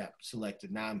 years, never got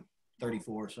selected. Now I'm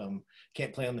 34, so I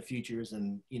can't play on the futures.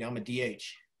 And, you know, I'm a DH.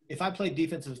 If I played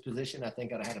defensive position, I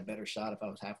think I'd have had a better shot if I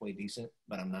was halfway decent,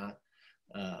 but I'm not.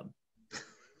 The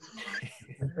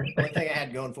only thing I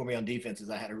had going for me on defense is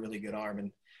I had a really good arm,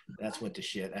 and that's went to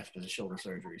shit after the shoulder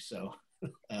surgery. So,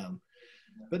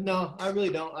 but no, I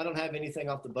really don't. I don't have anything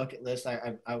off the bucket list.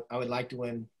 I would like to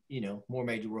win, you know, more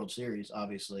Major World Series,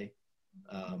 obviously.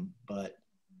 But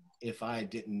if I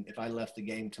left the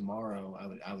game tomorrow,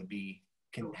 I would be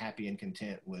happy and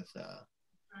content with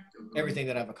everything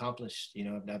that I've accomplished. You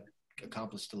know, I've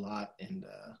accomplished a lot, and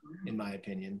in my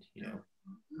opinion, you know.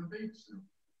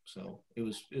 So it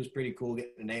was pretty cool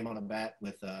getting a name on a bat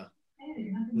with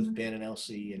Ben and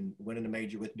LC and winning a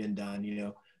major with Ben Dunn. You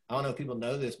know, I don't know if people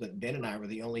know this, but Ben and I were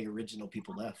the only original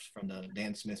people left from the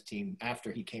Dan Smith team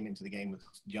after he came into the game with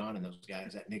John and those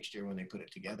guys that next year when they put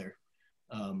it together.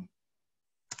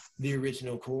 The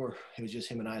original core, it was just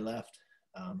him and I left.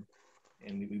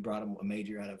 And we brought him a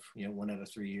major out of, you know, 1 out of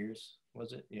 3 years,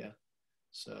 was it? Yeah.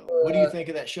 So what do you think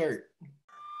of that shirt?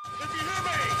 If you hear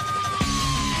me,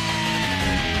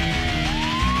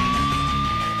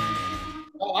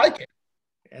 I like it.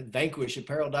 At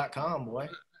vanquishapparel.com, boy.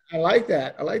 I like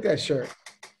that. I like that shirt.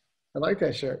 I like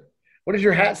that shirt. What does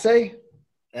your hat say?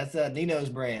 That's Nino's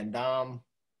brand, Dom.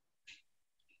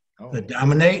 The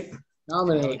Dominate.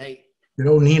 Dominate. Good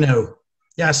old Nino.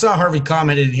 Yeah, I saw Harvey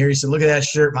commented in here. He said, "Look at that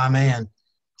shirt, my man."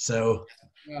 So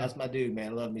that's my dude,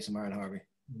 man. I love me some Ryan Harvey.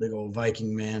 Big old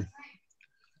Viking man.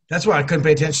 That's why I couldn't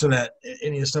pay attention to that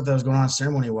any of the stuff that was going on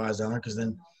ceremony-wise down there, because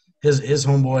then his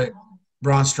homeboy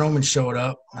Braun Strowman showed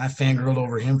up. I fangirled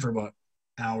over him for about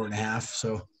an hour and a half,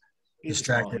 so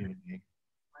distracted.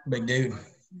 Big dude.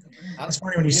 It's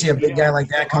funny when you see a big guy like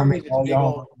that coming.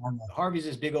 Harvey's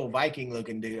this big old Viking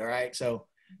looking dude. All right, so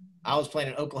I was playing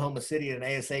in Oklahoma City at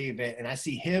an ASA event, and I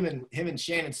see him and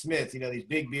Shannon Smith. These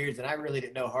big beards, and I really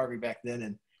didn't know Harvey back then,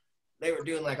 and they were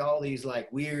doing like all these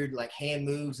like weird like hand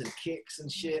moves and kicks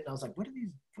and shit. And I was like, what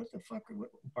the fuck?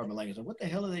 Pardon my language. What the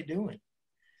hell are they doing?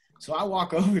 So I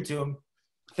walk over to them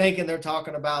thinking they're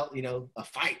talking about, a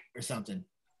fight or something.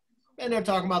 And they're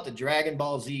talking about the Dragon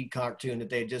Ball Z cartoon that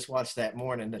they just watched that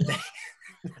morning.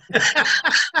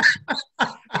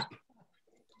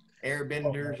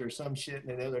 Airbenders or some shit.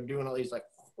 And they're doing all these like,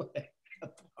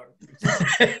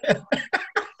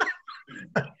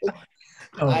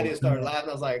 I just started laughing.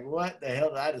 I was like, what the hell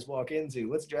did I just walk into?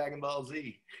 What's Dragon Ball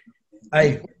Z?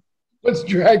 Hey, what's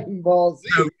Dragon Ball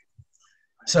Z?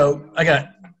 So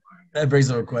that brings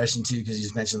up a question too, because you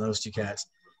just mentioned those two cats.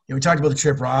 We talked about the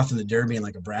Trip Roth and the Derby in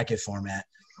like a bracket format.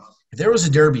 If there was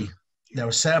a Derby that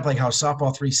was set up like how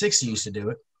Softball 360 used to do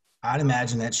it, I'd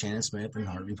imagine that Shannon Smith and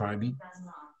Harvey probably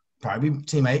be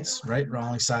teammates, right?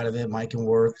 Wrong side of it, Mike and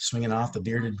Worth swinging off the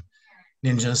bearded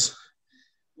ninjas.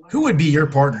 Who would be your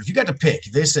partner? If you got to pick,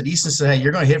 they said, Easton said, hey,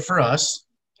 you're going to hit for us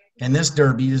in this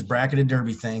Derby, this bracketed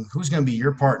Derby thing. Who's going to be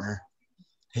your partner?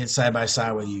 Hit side by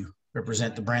side with you,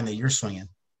 represent the brand that you're swinging.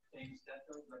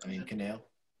 Canal.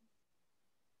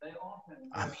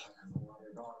 I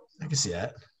can see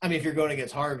that. If you're going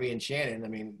against Harvey and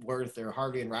Shannon, Worth or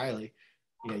Harvey and Riley,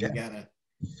 you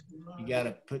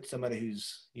gotta put somebody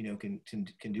who's can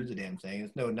do the damn thing.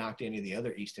 It's no knock to any of the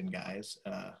other Easton guys,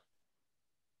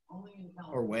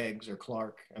 or Weggs or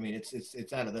Clark.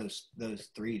 It's out of those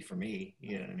three for me.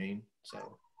 You know what I mean?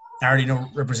 So I already know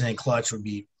representing Clutch would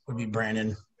be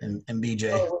Brandon and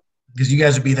BJ, because you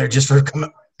guys would be there just for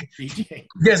BJ.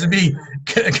 You guys would be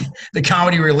the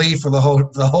comedy relief for the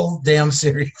whole damn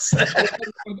series.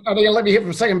 Are they gonna let me hit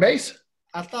from second base?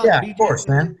 I thought. Yeah, BJ, of course,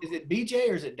 man. Is it BJ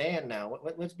or is it Dan now?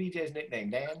 What's BJ's nickname?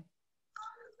 Dan.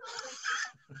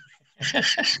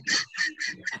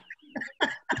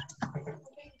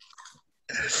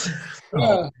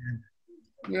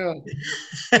 Yeah.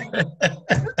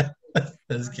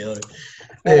 That's killer.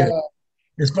 Hey,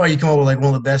 it's funny you come up with like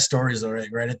one of the best stories though,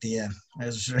 right at the end.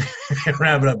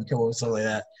 Wrap it up and come up with something like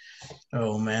that.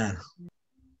 Oh man.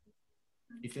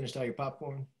 You finished all your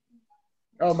popcorn?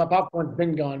 Oh, my popcorn's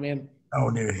been gone, man.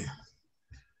 Oh dude.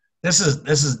 This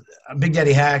is Big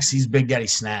Daddy Hacks. He's Big Daddy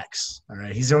Snacks. All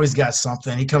right. He's always got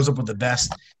something. He comes up with the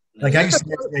best. Like I used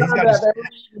to he's got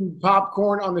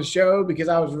popcorn on the show, because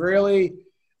I was really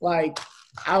like,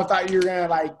 I thought you were gonna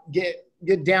like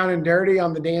get down and dirty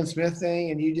on the Dan Smith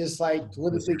thing, and you just like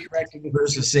politically corrected it.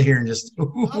 Versus sit here and just here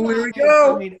we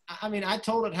go. I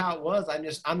told it how it was.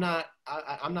 I'm not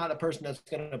a person that's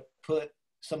gonna put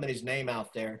somebody's name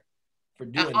out there for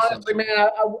doing honestly, something. Man,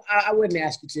 I wouldn't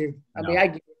ask you to. I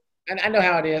get it. And I know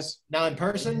how it is. Now in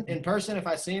person, if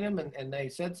I seen them and they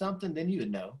said something, then you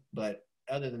would know. But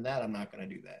other than that, I'm not gonna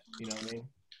do that. You know what I mean?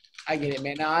 I get it,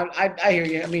 man. Now I hear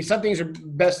you. Some things are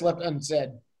best left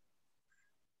unsaid.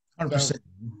 100%,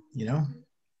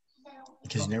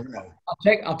 because you never know.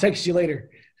 I'll text you later.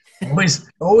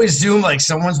 Always zoom like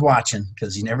someone's watching,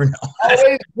 because you never know.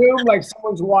 Always zoom like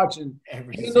someone's watching.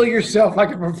 Handle yourself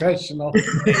like a professional.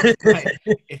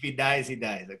 If he dies, he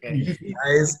dies. Okay. If he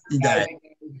dies.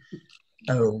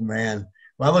 Oh man.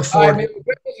 Well, I look forward. Right,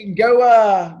 man,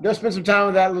 go spend some time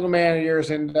with that little man of yours,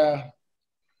 and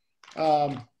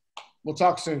we'll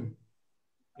talk soon.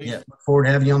 Yeah, look forward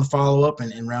to having you on the follow-up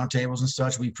and roundtables and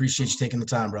such. We appreciate you taking the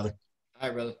time, brother. All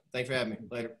right, brother. Thanks for having me.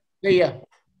 Later. See ya.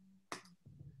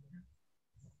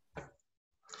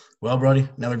 Well, Brody,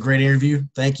 another great interview.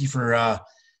 Thank you for I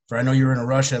know you were in a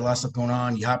rush, had a lot of stuff going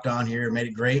on. You hopped on here, made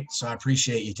it great. So I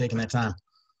appreciate you taking that time.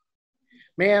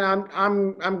 Man,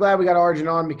 I'm glad we got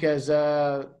Argen on, because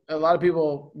a lot of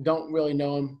people don't really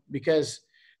know him because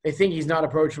they think he's not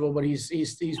approachable, but he's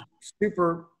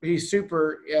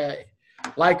super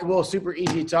likable, super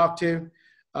easy to talk to,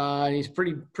 and he's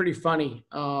pretty funny.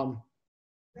 So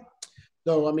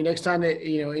next time that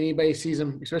anybody sees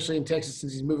him, especially in Texas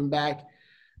since he's moving back,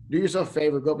 do yourself a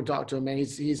favor, go up and talk to him, man.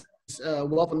 He's a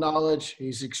wealth of knowledge.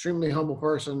 He's an extremely humble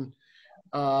person,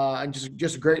 and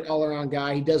just a great all around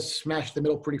guy. He does smash the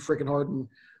middle pretty freaking hard, and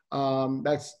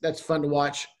That's fun to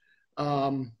watch.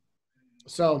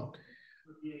 So,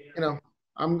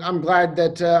 I'm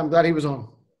glad he was on.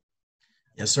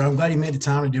 Yes, sir. I'm glad you made the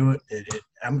time to do it.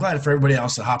 I'm glad for everybody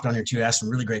else that hopped on here too. Asked some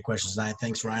really great questions tonight.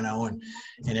 Thanks, Rhino, and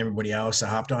everybody else that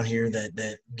hopped on here. That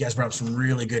you guys brought up some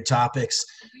really good topics.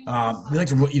 We like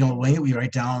to wing it. We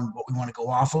write down what we want to go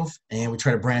off of, and we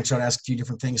try to branch out, ask a few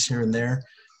different things here and there.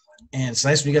 And it's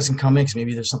nice when you guys can come in because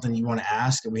maybe there's something you want to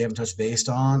ask that we haven't touched base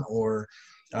on, or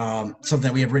something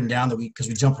that we have written down because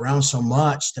we jump around so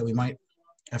much that we might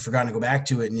have forgotten to go back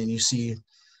to it, and then you see and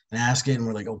ask it, and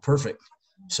we're like, oh, perfect.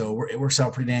 So it works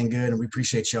out pretty dang good, and we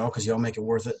appreciate y'all because y'all make it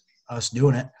worth it, us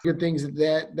doing it. Good things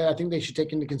that I think they should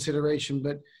take into consideration.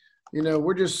 But,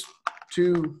 we're just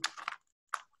two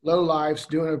low lives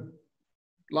doing a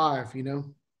live,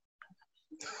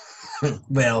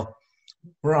 Well,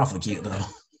 we're awfully cute, though.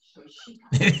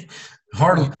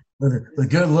 Hard with the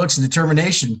good looks and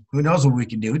determination. Who knows what we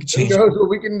can do? We can change. Who knows what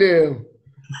we can do?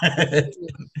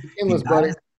 Endless,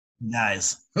 buddy.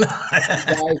 Nice. Guys.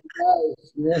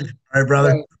 Yeah. All right,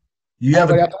 brother. Okay. You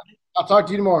have I'll talk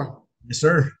to you tomorrow. Yes,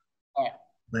 sir. All right.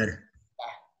 Later.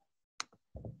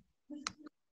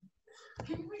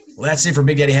 Well, that's it for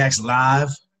Big Daddy Hacks Live.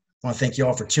 I want to thank you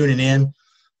all for tuning in,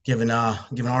 giving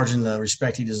Argen the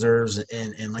respect he deserves.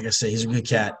 And like I say, he's a good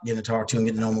cat. Getting to talk to him,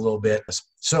 getting to know him a little bit.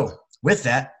 So with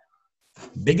that,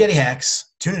 Big Daddy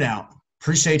Hacks, tune it out.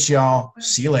 Appreciate y'all.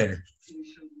 See you later.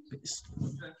 Peace.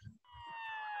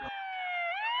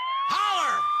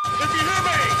 Holler if you hear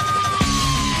me.